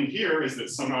happening here is that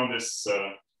somehow this,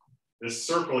 this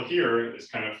circle here is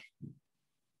kind of,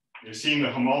 you're seeing the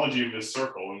homology of this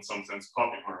circle in some sense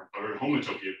popping, or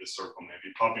homotopy of this circle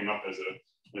maybe popping up as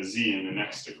a Z in the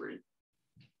next degree.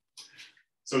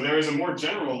 So there is a more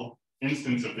general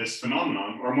instance of this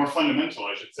phenomenon, or a more fundamental,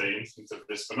 I should say, instance of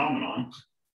this phenomenon.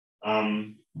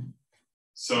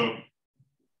 So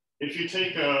if you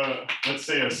take let's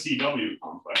say a CW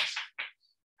complex,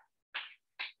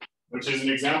 which is an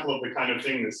example of the kind of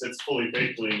thing that sits fully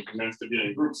bakedly in condensed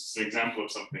abelian groups, it's an example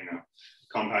of something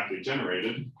compactly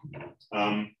generated,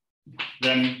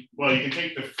 then, well, you can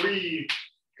take the free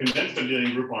condensed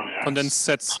abelian group on X. Condensed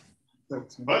sets.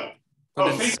 What?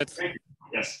 Oh, thank you.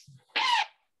 Yes.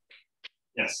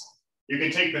 Yes. You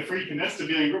can take the free condensed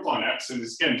abelian group on X, and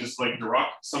it's again just like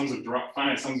finite sums of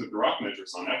Dirac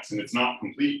measures on X, and it's not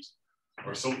complete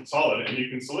or solid, and you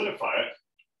can solidify it.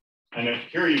 And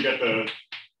here you get the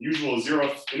usual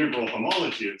zeroth integral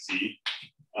homology of Z.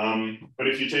 But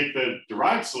if you take the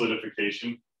derived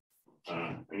solidification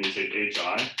and you take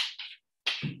HI,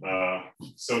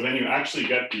 so then you actually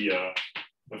get the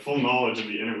full knowledge of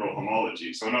the integral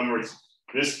homology. So in other words,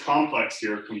 this complex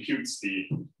here computes the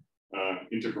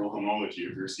integral homology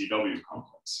of your CW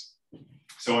complex.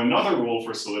 So another rule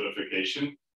for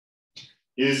solidification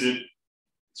is it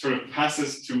sort of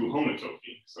passes to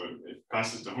homotopy. So it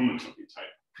passes to homotopy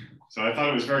type. So I thought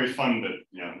it was very fun that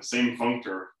the same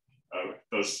functor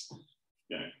does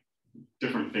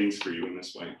different things for you in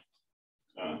this way.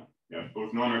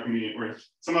 Both non-Archimedean, or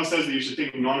somehow says that you should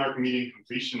think of non-Archimedean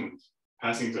completion and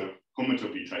passing to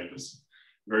homotopy type is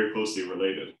very closely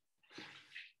related.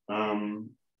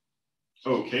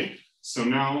 Okay, so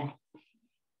now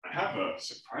I have a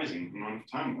surprising amount of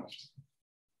time left.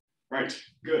 Right,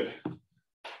 good.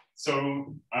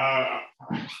 So,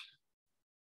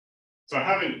 so I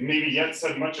haven't maybe yet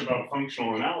said much about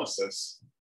functional analysis.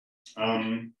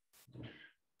 So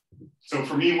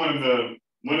for me, one of the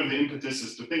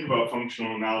impetuses to think about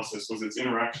functional analysis was its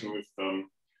interaction with,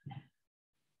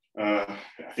 I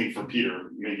think for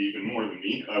Peter, maybe even more than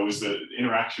me, was the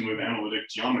interaction with analytic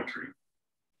geometry.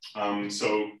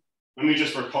 So let me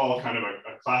just recall kind of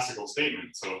a classical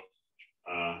statement. So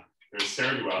there's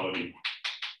Serre duality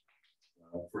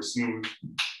for smooth,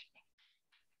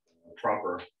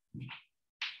 proper,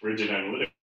 rigid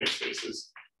analytic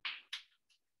spaces.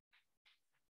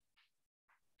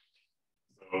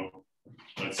 So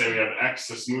let's say we have X,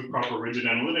 a smooth, proper, rigid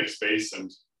analytic space,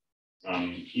 and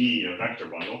E, a vector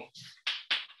bundle.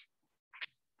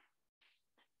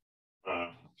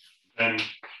 Then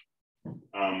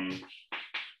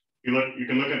you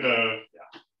can look at the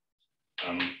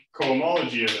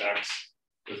cohomology of X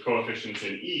with coefficients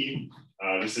in E.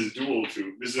 This is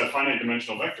a finite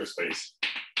dimensional vector space.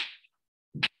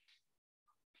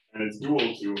 And it's dual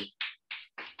to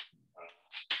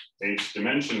H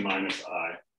dimension minus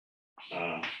I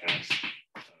X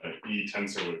E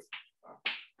tensor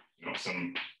with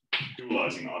some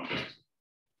dualizing object.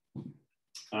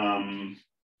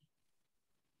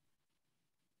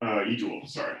 E dual,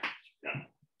 sorry, yeah.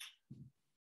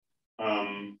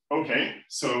 Okay,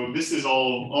 so this is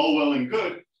all well and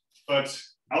good, but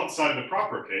outside the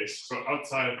proper case, so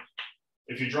outside,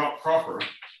 if you drop proper,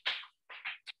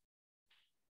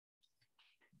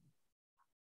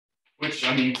 which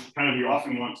I mean, kind of you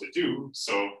often want to do,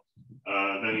 so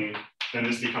then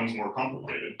this becomes more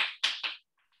complicated.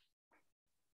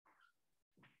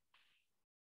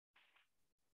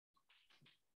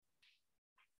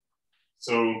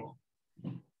 So,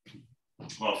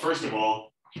 well, first of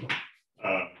all,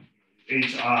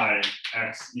 HI,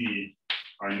 X, E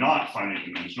are not finite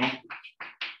dimensional.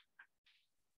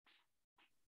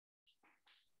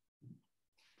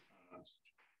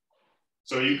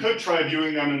 So you could try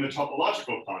viewing them in the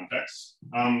topological context,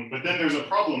 but then there's a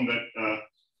problem that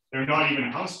they're not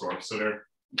even Hausdorff, so they're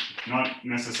not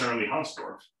necessarily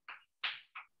Hausdorff.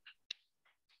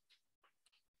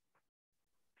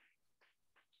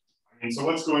 And so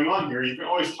what's going on here? You can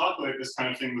always calculate this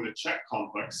kind of thing with a check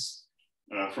complex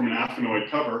from an aphanoid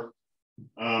cover.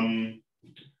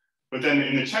 But then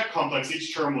in the check complex,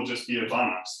 each term will just be a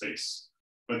Banach space.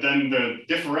 But then the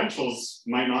differentials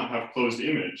might not have closed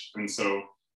image. And so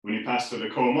when you pass to the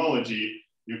cohomology,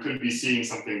 you could be seeing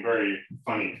something very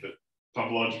funny that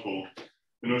the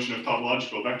notion of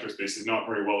topological vector space is not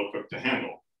very well equipped to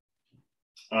handle.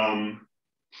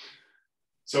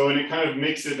 So, and it kind of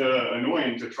makes it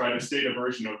annoying to try to state a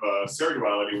version of Serre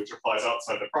duality, which applies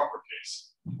outside the proper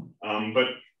case.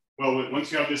 But, well,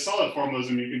 once you have this solid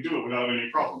formalism, you can do it without any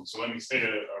problem. So let me state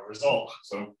a result.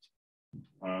 So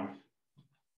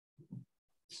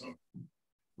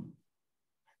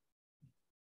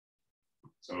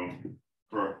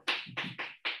for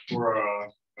a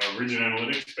rigid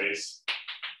analytic space,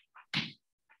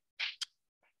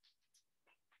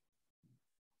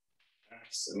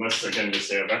 X, unless again just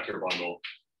say a vector bundle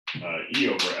E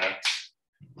over X,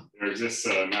 there exists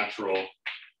a natural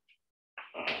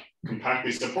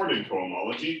compactly supported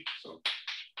cohomology. So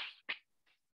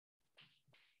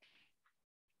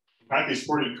compactly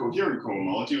supported coherent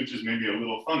cohomology, which is maybe a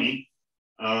little funny,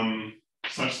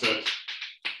 such that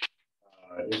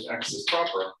if X is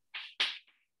proper,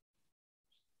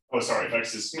 if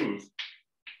X is smooth,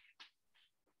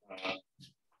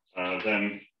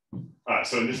 then,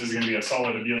 so this is going to be a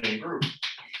solid abelian group.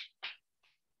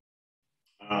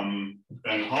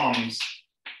 Then Homs,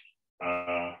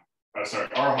 R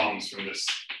Homs from this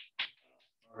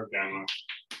R gamma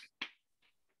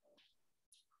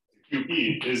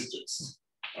QP is just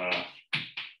R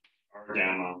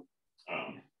gamma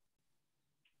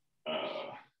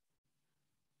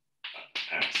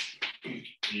X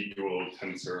d dual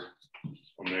tensor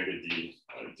omega d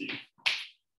d.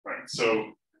 Right.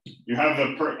 So you have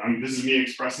the this is me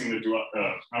expressing the dual.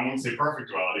 I won't say perfect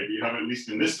duality, but you have at least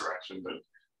in this direction. But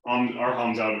our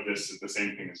Helms out of this is the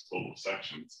same thing as global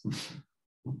sections.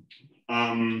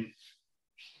 And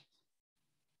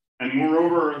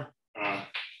moreover,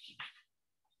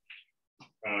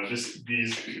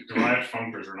 these derived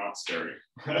functors are not scary.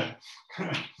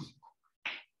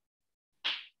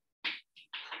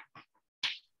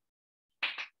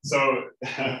 So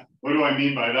what do I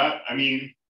mean by that? I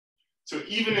mean, so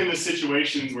even in the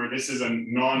situations where this is a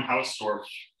non-Hausdorff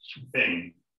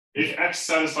thing, if X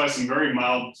satisfies some very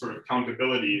mild sort of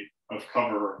countability of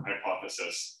cover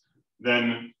hypothesis,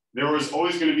 then there was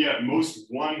always going to be at most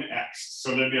one X.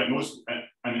 So there'd be at most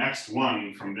an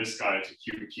X1 from this guy to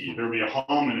Q key. There'd be a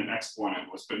Helm and an X1 at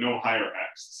most, but no higher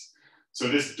X's. So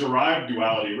this derived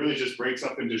duality really just breaks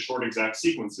up into short exact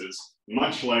sequences,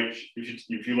 much like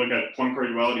if you look at Poincare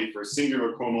duality for a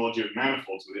singular cohomology of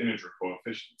manifolds with integer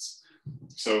coefficients.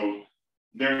 So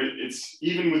it's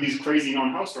even with these crazy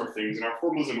non-Hausdorff things, and our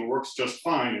formalism works just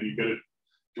fine, and you get a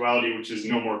duality which is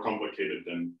no more complicated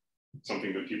than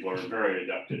something that people are very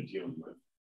adept at dealing with.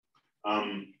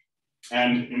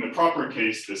 And in the proper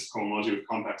case, this cohomology with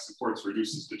compact supports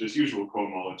reduces to just usual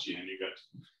cohomology, and you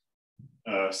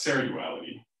get Serre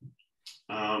duality.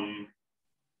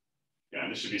 Yeah,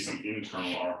 this should be some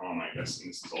internal R-Helm, I guess, and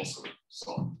this is also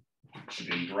solid. It should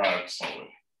be a derived solid.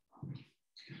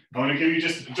 I want to give you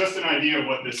just an idea of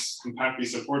what this compactly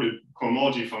supported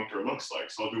cohomology functor looks like.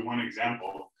 So I'll do one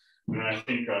example, and I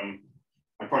think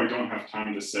I probably don't have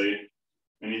time to say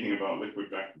anything about liquid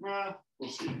vector. Well, we'll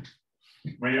see.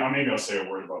 Maybe I'll say a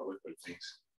word about liquid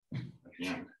things at the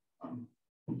end.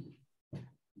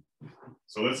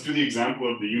 So let's do the example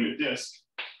of the unit disk.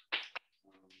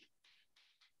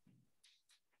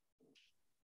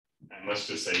 And let's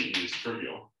just say E is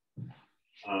trivial.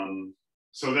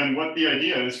 So then what the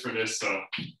idea is for this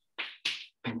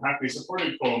compactly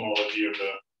supported cohomology of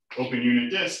the open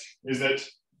unit disk is that,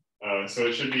 so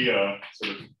it should be a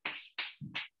sort of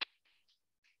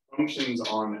functions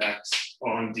on X,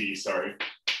 on D, sorry,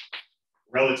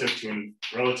 relative to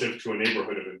a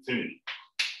neighborhood of infinity.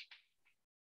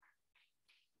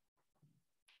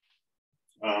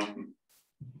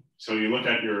 So you look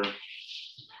at your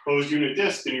closed unit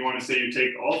disk and you want to say you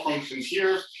take all functions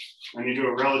here and you do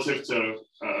it relative to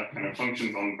kind of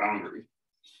functions on the boundary.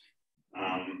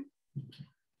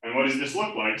 And what does this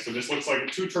look like? So this looks like a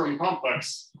two-term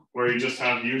complex where you just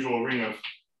have the usual ring of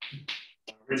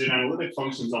rigid analytic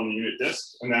functions on the unit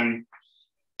disk and then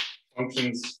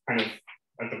functions kind of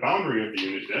at the boundary of the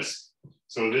unit disk.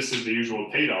 So this is the usual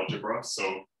Tate algebra.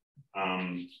 So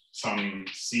some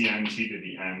Cn t to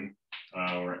the n,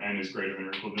 where n is greater than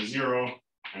or equal to 0,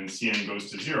 and Cn goes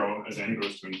to 0 as n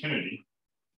goes to infinity.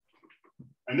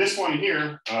 And this one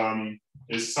here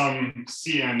is some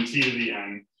Cn t to the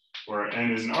n, where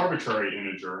n is an arbitrary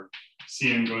integer.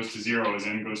 Cn goes to 0 as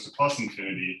n goes to plus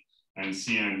infinity, and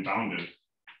Cn bounded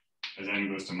as n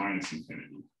goes to minus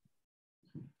infinity.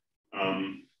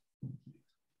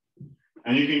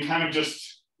 And you can kind of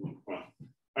just, well,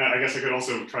 I guess I could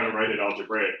also try to write it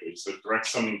algebraically. So direct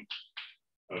sum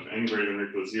of n greater than or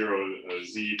equal to 0,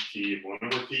 z p of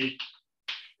 1 over p,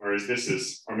 whereas this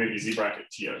is, or maybe z bracket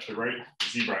t, I should write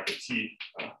z bracket t,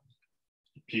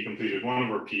 p completed 1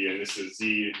 over p, and this is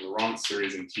z Laurent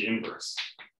series in t inverse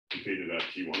completed at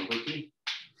p 1 over p.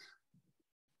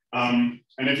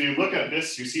 And if you look at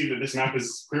this, you see that this map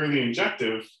is clearly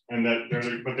injective, and that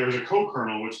there's a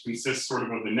co-kernel which consists sort of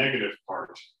the negative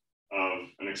part of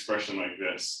an expression like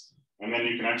this. And then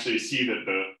you can actually see that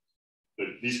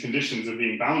these conditions of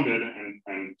being bounded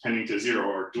and tending to 0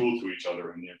 are dual to each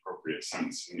other in the appropriate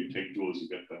sense. When you take duals, you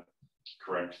get the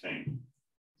correct thing.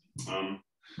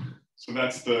 So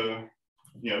that's the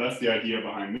idea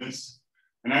behind this.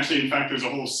 And actually, in fact, there's a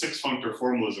whole 6-functor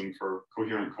formalism for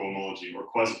coherent cohomology, or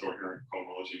quasi-coherent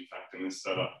cohomology, in fact, in this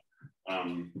setup,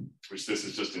 which this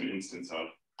is just an instance of.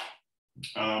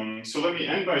 So let me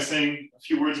end by saying a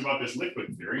few words about this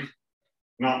liquid theory.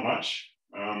 Not much.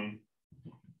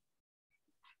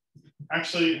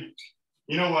 Actually,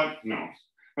 you know what? No,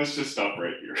 let's just stop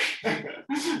right here.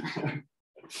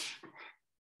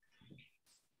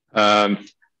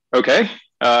 Okay,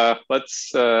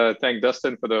 let's thank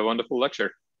Dustin for the wonderful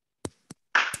lecture.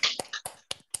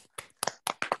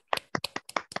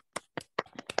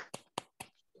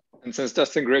 And since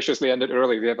Dustin graciously ended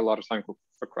early, we have a lot of time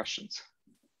for questions.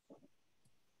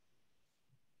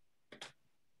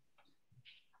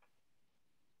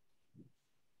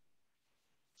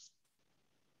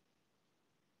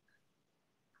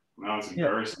 Now it's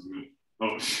embarrassing.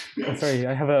 Oh, Oh, sorry,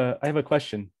 I have a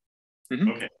question.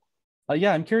 Okay.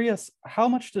 Yeah, I'm curious, how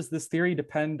much does this theory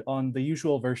depend on the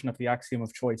usual version of the axiom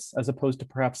of choice, as opposed to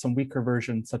perhaps some weaker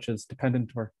version, such as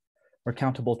dependent or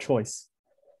countable choice?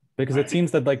 Because it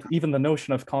seems that like even the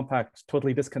notion of compact,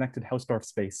 totally disconnected Hausdorff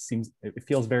space it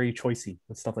feels very choicey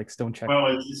with stuff like stone check. Well,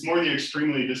 it's more the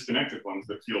extremely disconnected ones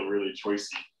that feel really choicey,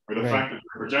 or the fact that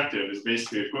they're projective is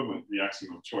basically equivalent to the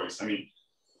axiom of choice. I mean,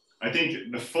 I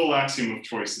think the full axiom of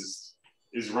choice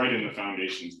is right in the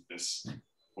foundations of this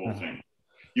whole thing.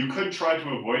 You could try to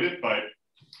avoid it by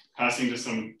passing to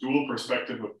some dual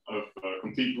perspective of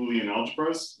complete Boolean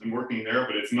algebras and working there,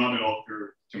 but it's not at all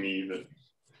clear to me that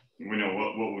we know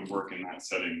what would work in that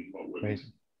setting, what wouldn't.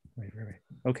 Right.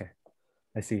 Okay,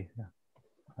 I see. Yeah,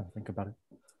 I'll think about it.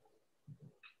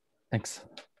 Thanks.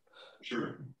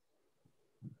 Sure.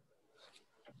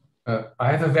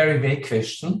 I have a very vague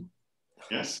question.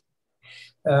 Yes.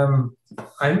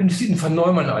 I'm interested in von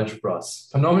Neumann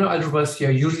algebras. Von Neumann algebras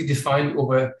are usually defined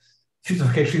over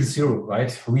simplification 0,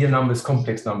 right? Real numbers,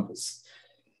 complex numbers.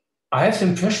 I have the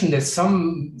impression that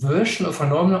some version of von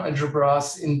Neumann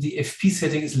algebras in the FP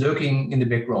setting is lurking in the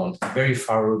background, very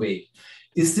far away.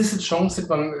 Is this a chance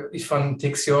that if one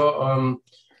takes your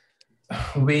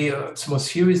way, it's more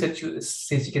serious that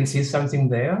you can say something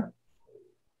there?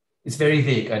 It's very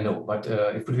vague, I know, but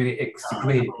it would be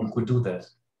great if one could do that.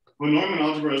 Well, Neumann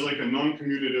algebra is like a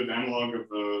non-commutative analog of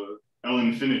the L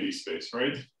infinity space,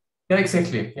 right? Yeah,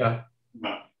 exactly. Yeah.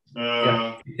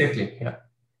 Yeah, exactly. Yeah.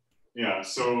 Yeah.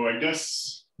 So I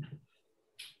guess.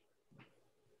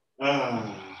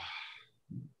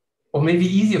 Or maybe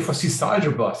easier for C-star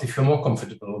algebras if you're more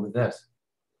comfortable with that.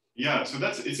 Yeah. So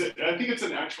I think it's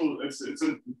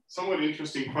a somewhat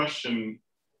interesting question.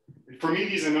 For me,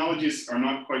 these analogies are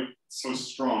not quite so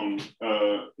strong,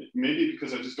 maybe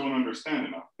because I just don't understand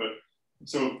enough. But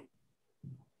so,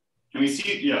 and we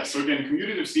see, yeah, so again,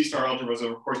 commutative C-star algebras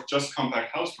are, of course, just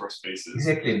compact Hausdorff spaces.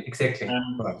 Exactly.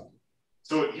 Right.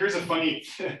 So here's a funny,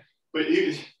 but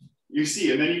you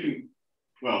see, and then you can,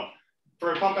 well,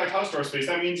 for a compact Hausdorff space,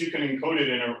 that means you can encode it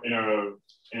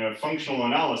in a functional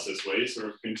analysis way, sort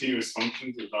of continuous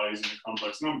functions with values in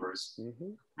complex numbers.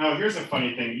 Now, here's a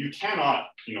funny thing. You cannot,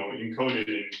 encode it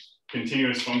in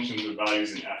continuous functions with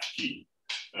values in FP.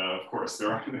 Of course,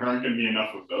 there aren't going to be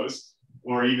enough of those,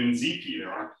 or even ZP,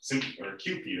 or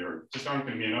QP, there just aren't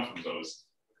going to be enough of those.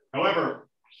 However,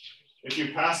 if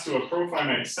you pass to a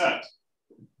profinite set,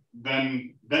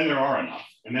 then there are enough.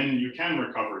 And then you can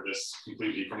recover this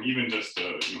completely from even just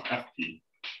FP,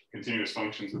 continuous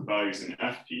functions with values in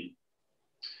FP.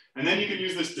 And then you can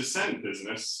use this descent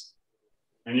business,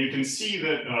 and you can see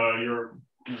that your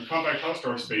compact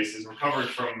Hausdorff space is recovered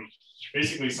from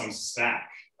basically some stack.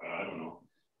 I don't know.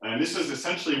 And this is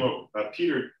essentially what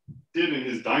Peter did in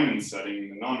his diamond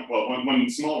setting. One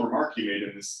small remark he made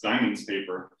in this diamonds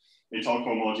paper, Étale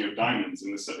cohomology of diamonds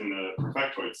in the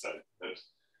perfectoid setting, that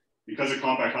because a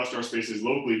compact Hausdorff space is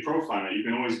locally profinite, you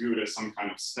can always view it as some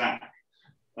kind of stack.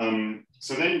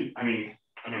 So then, I mean,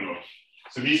 I don't know.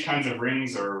 So these kinds of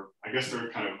rings are, I guess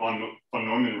they're kind of von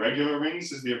Neumann regular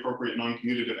rings is the appropriate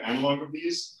non-commutative analog of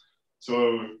these.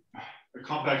 So a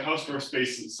compact Hausdorff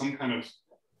space is some kind of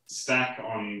stack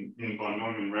in von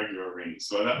Neumann regular rings.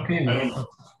 So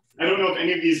I don't know if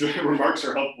any of these remarks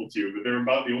are helpful to you, but they're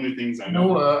about the only things I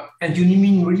know. No, and you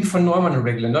mean really von Neumann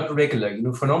regular, not regular.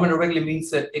 Von Neumann regular means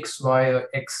that X, Y, or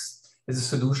X is a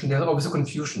solution. There's always a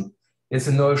confusion. There's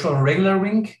a notion of regular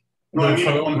ring. No, I mean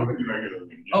a von Neumann regular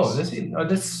ring. Yes. Oh,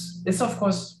 that's of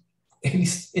course at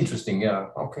least interesting. Yeah.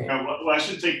 Okay. Well, I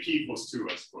should take P equals 2,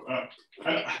 I suppose.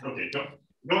 Okay,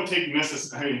 don't take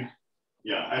necessary.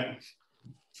 Yeah,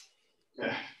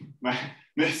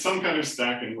 some kind of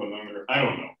stack in von Neumann. I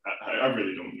don't know. I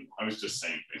really don't know. I was just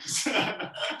saying things.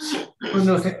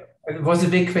 No, it was a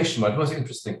big question, but it was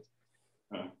interesting.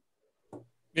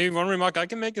 Maybe one remark I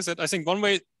can make is that I think one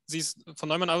way these von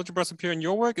Neumann algebras appear in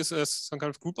your work is as some kind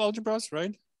of group algebras,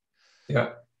 right? Yeah.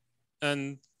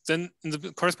 And then in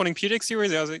the corresponding PDX theory,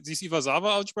 there are these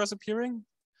Iwasawa algebras appearing.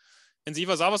 And the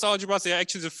Iwasawa algebras, they are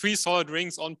actually the free solid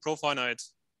rings on profinite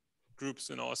groups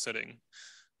in our setting.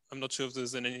 I'm not sure if this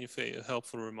is in any way a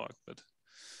helpful remark, but.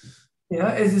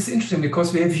 Yeah, it is interesting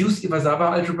because we have used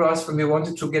Iwasawa algebras when we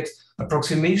wanted to get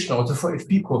approximation also for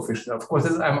FP coefficient. Of course,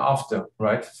 this I'm after,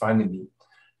 right? Finally.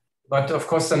 But of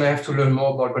course, then I have to learn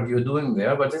more about what you're doing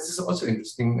there. But this is also an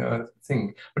interesting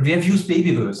thing. But we have used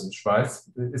baby versions, right?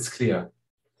 It's clear.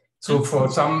 So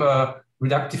for some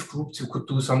reductive groups, you could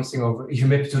do something of, if you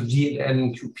map to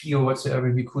GLN, QP or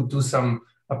whatsoever, we could do some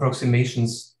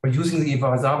approximations by using the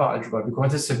Iwasawa algebra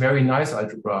because it's a very nice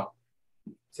algebra.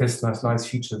 It has nice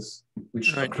features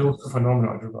which are Right. close to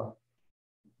phenomenal algebra.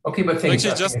 Okay, but thanks.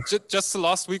 Actually, just the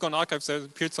last week on Archives, there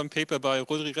appeared some paper by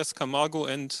Rodriguez Camargo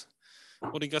and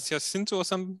Rodriguez Jacinto or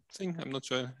something. I'm not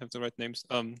sure I have the right names.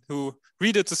 Who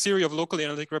redid the theory of locally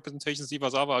analytic representations,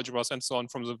 Iwasawa algebras, and so on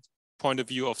from the point of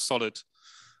view of solid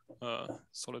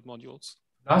modules.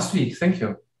 Last week, thank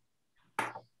you.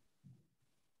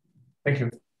 Thank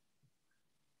you.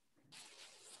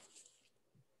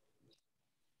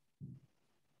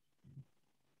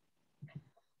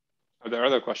 Are there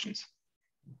other questions?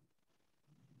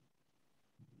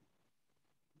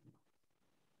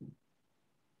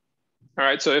 All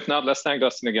right, so if not, let's thank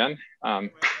Dustin again.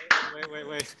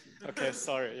 Wait. Okay,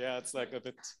 sorry. Yeah, it's like it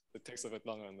takes a bit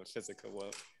longer in the physical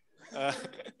world.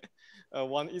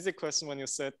 One easy question: when you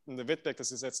said in the bit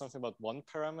vectors, you said something about one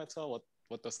parameter.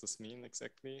 What does this mean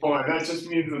exactly? Oh, that just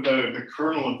means that the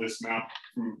kernel of this map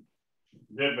from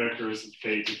bit vectors of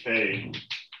k to k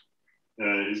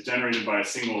is generated by a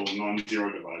single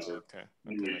non-zero divisor. Okay,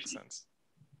 makes sense.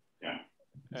 Yeah.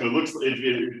 So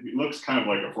it looks kind of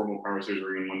like a formal power series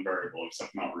where you're in one variable,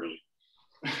 except not really.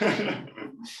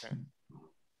 Okay.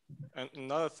 And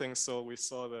another thing, so we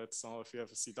saw that somehow if you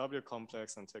have a CW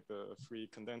complex and take the free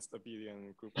condensed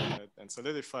abelian group on it and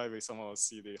solidify, we somehow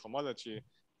see the homology.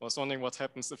 I was wondering what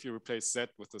happens if you replace Z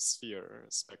with the sphere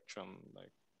spectrum,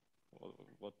 like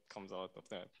what comes out of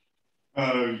that?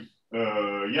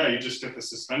 Yeah, you just get the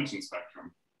suspension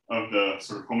spectrum of the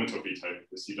sort of homotopy type of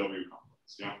the CW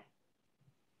complex, yeah.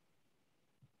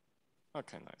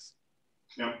 Okay, nice.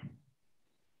 Yeah.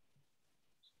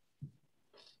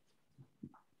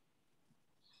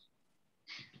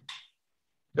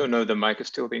 Don't know, the mic is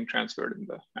still being transferred in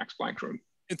the Max Planck room.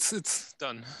 It's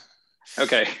done.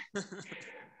 Okay.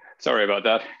 Sorry about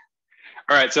that.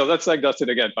 All right, so let's thank Dustin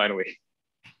again, finally.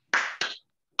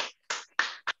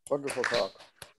 Wonderful talk.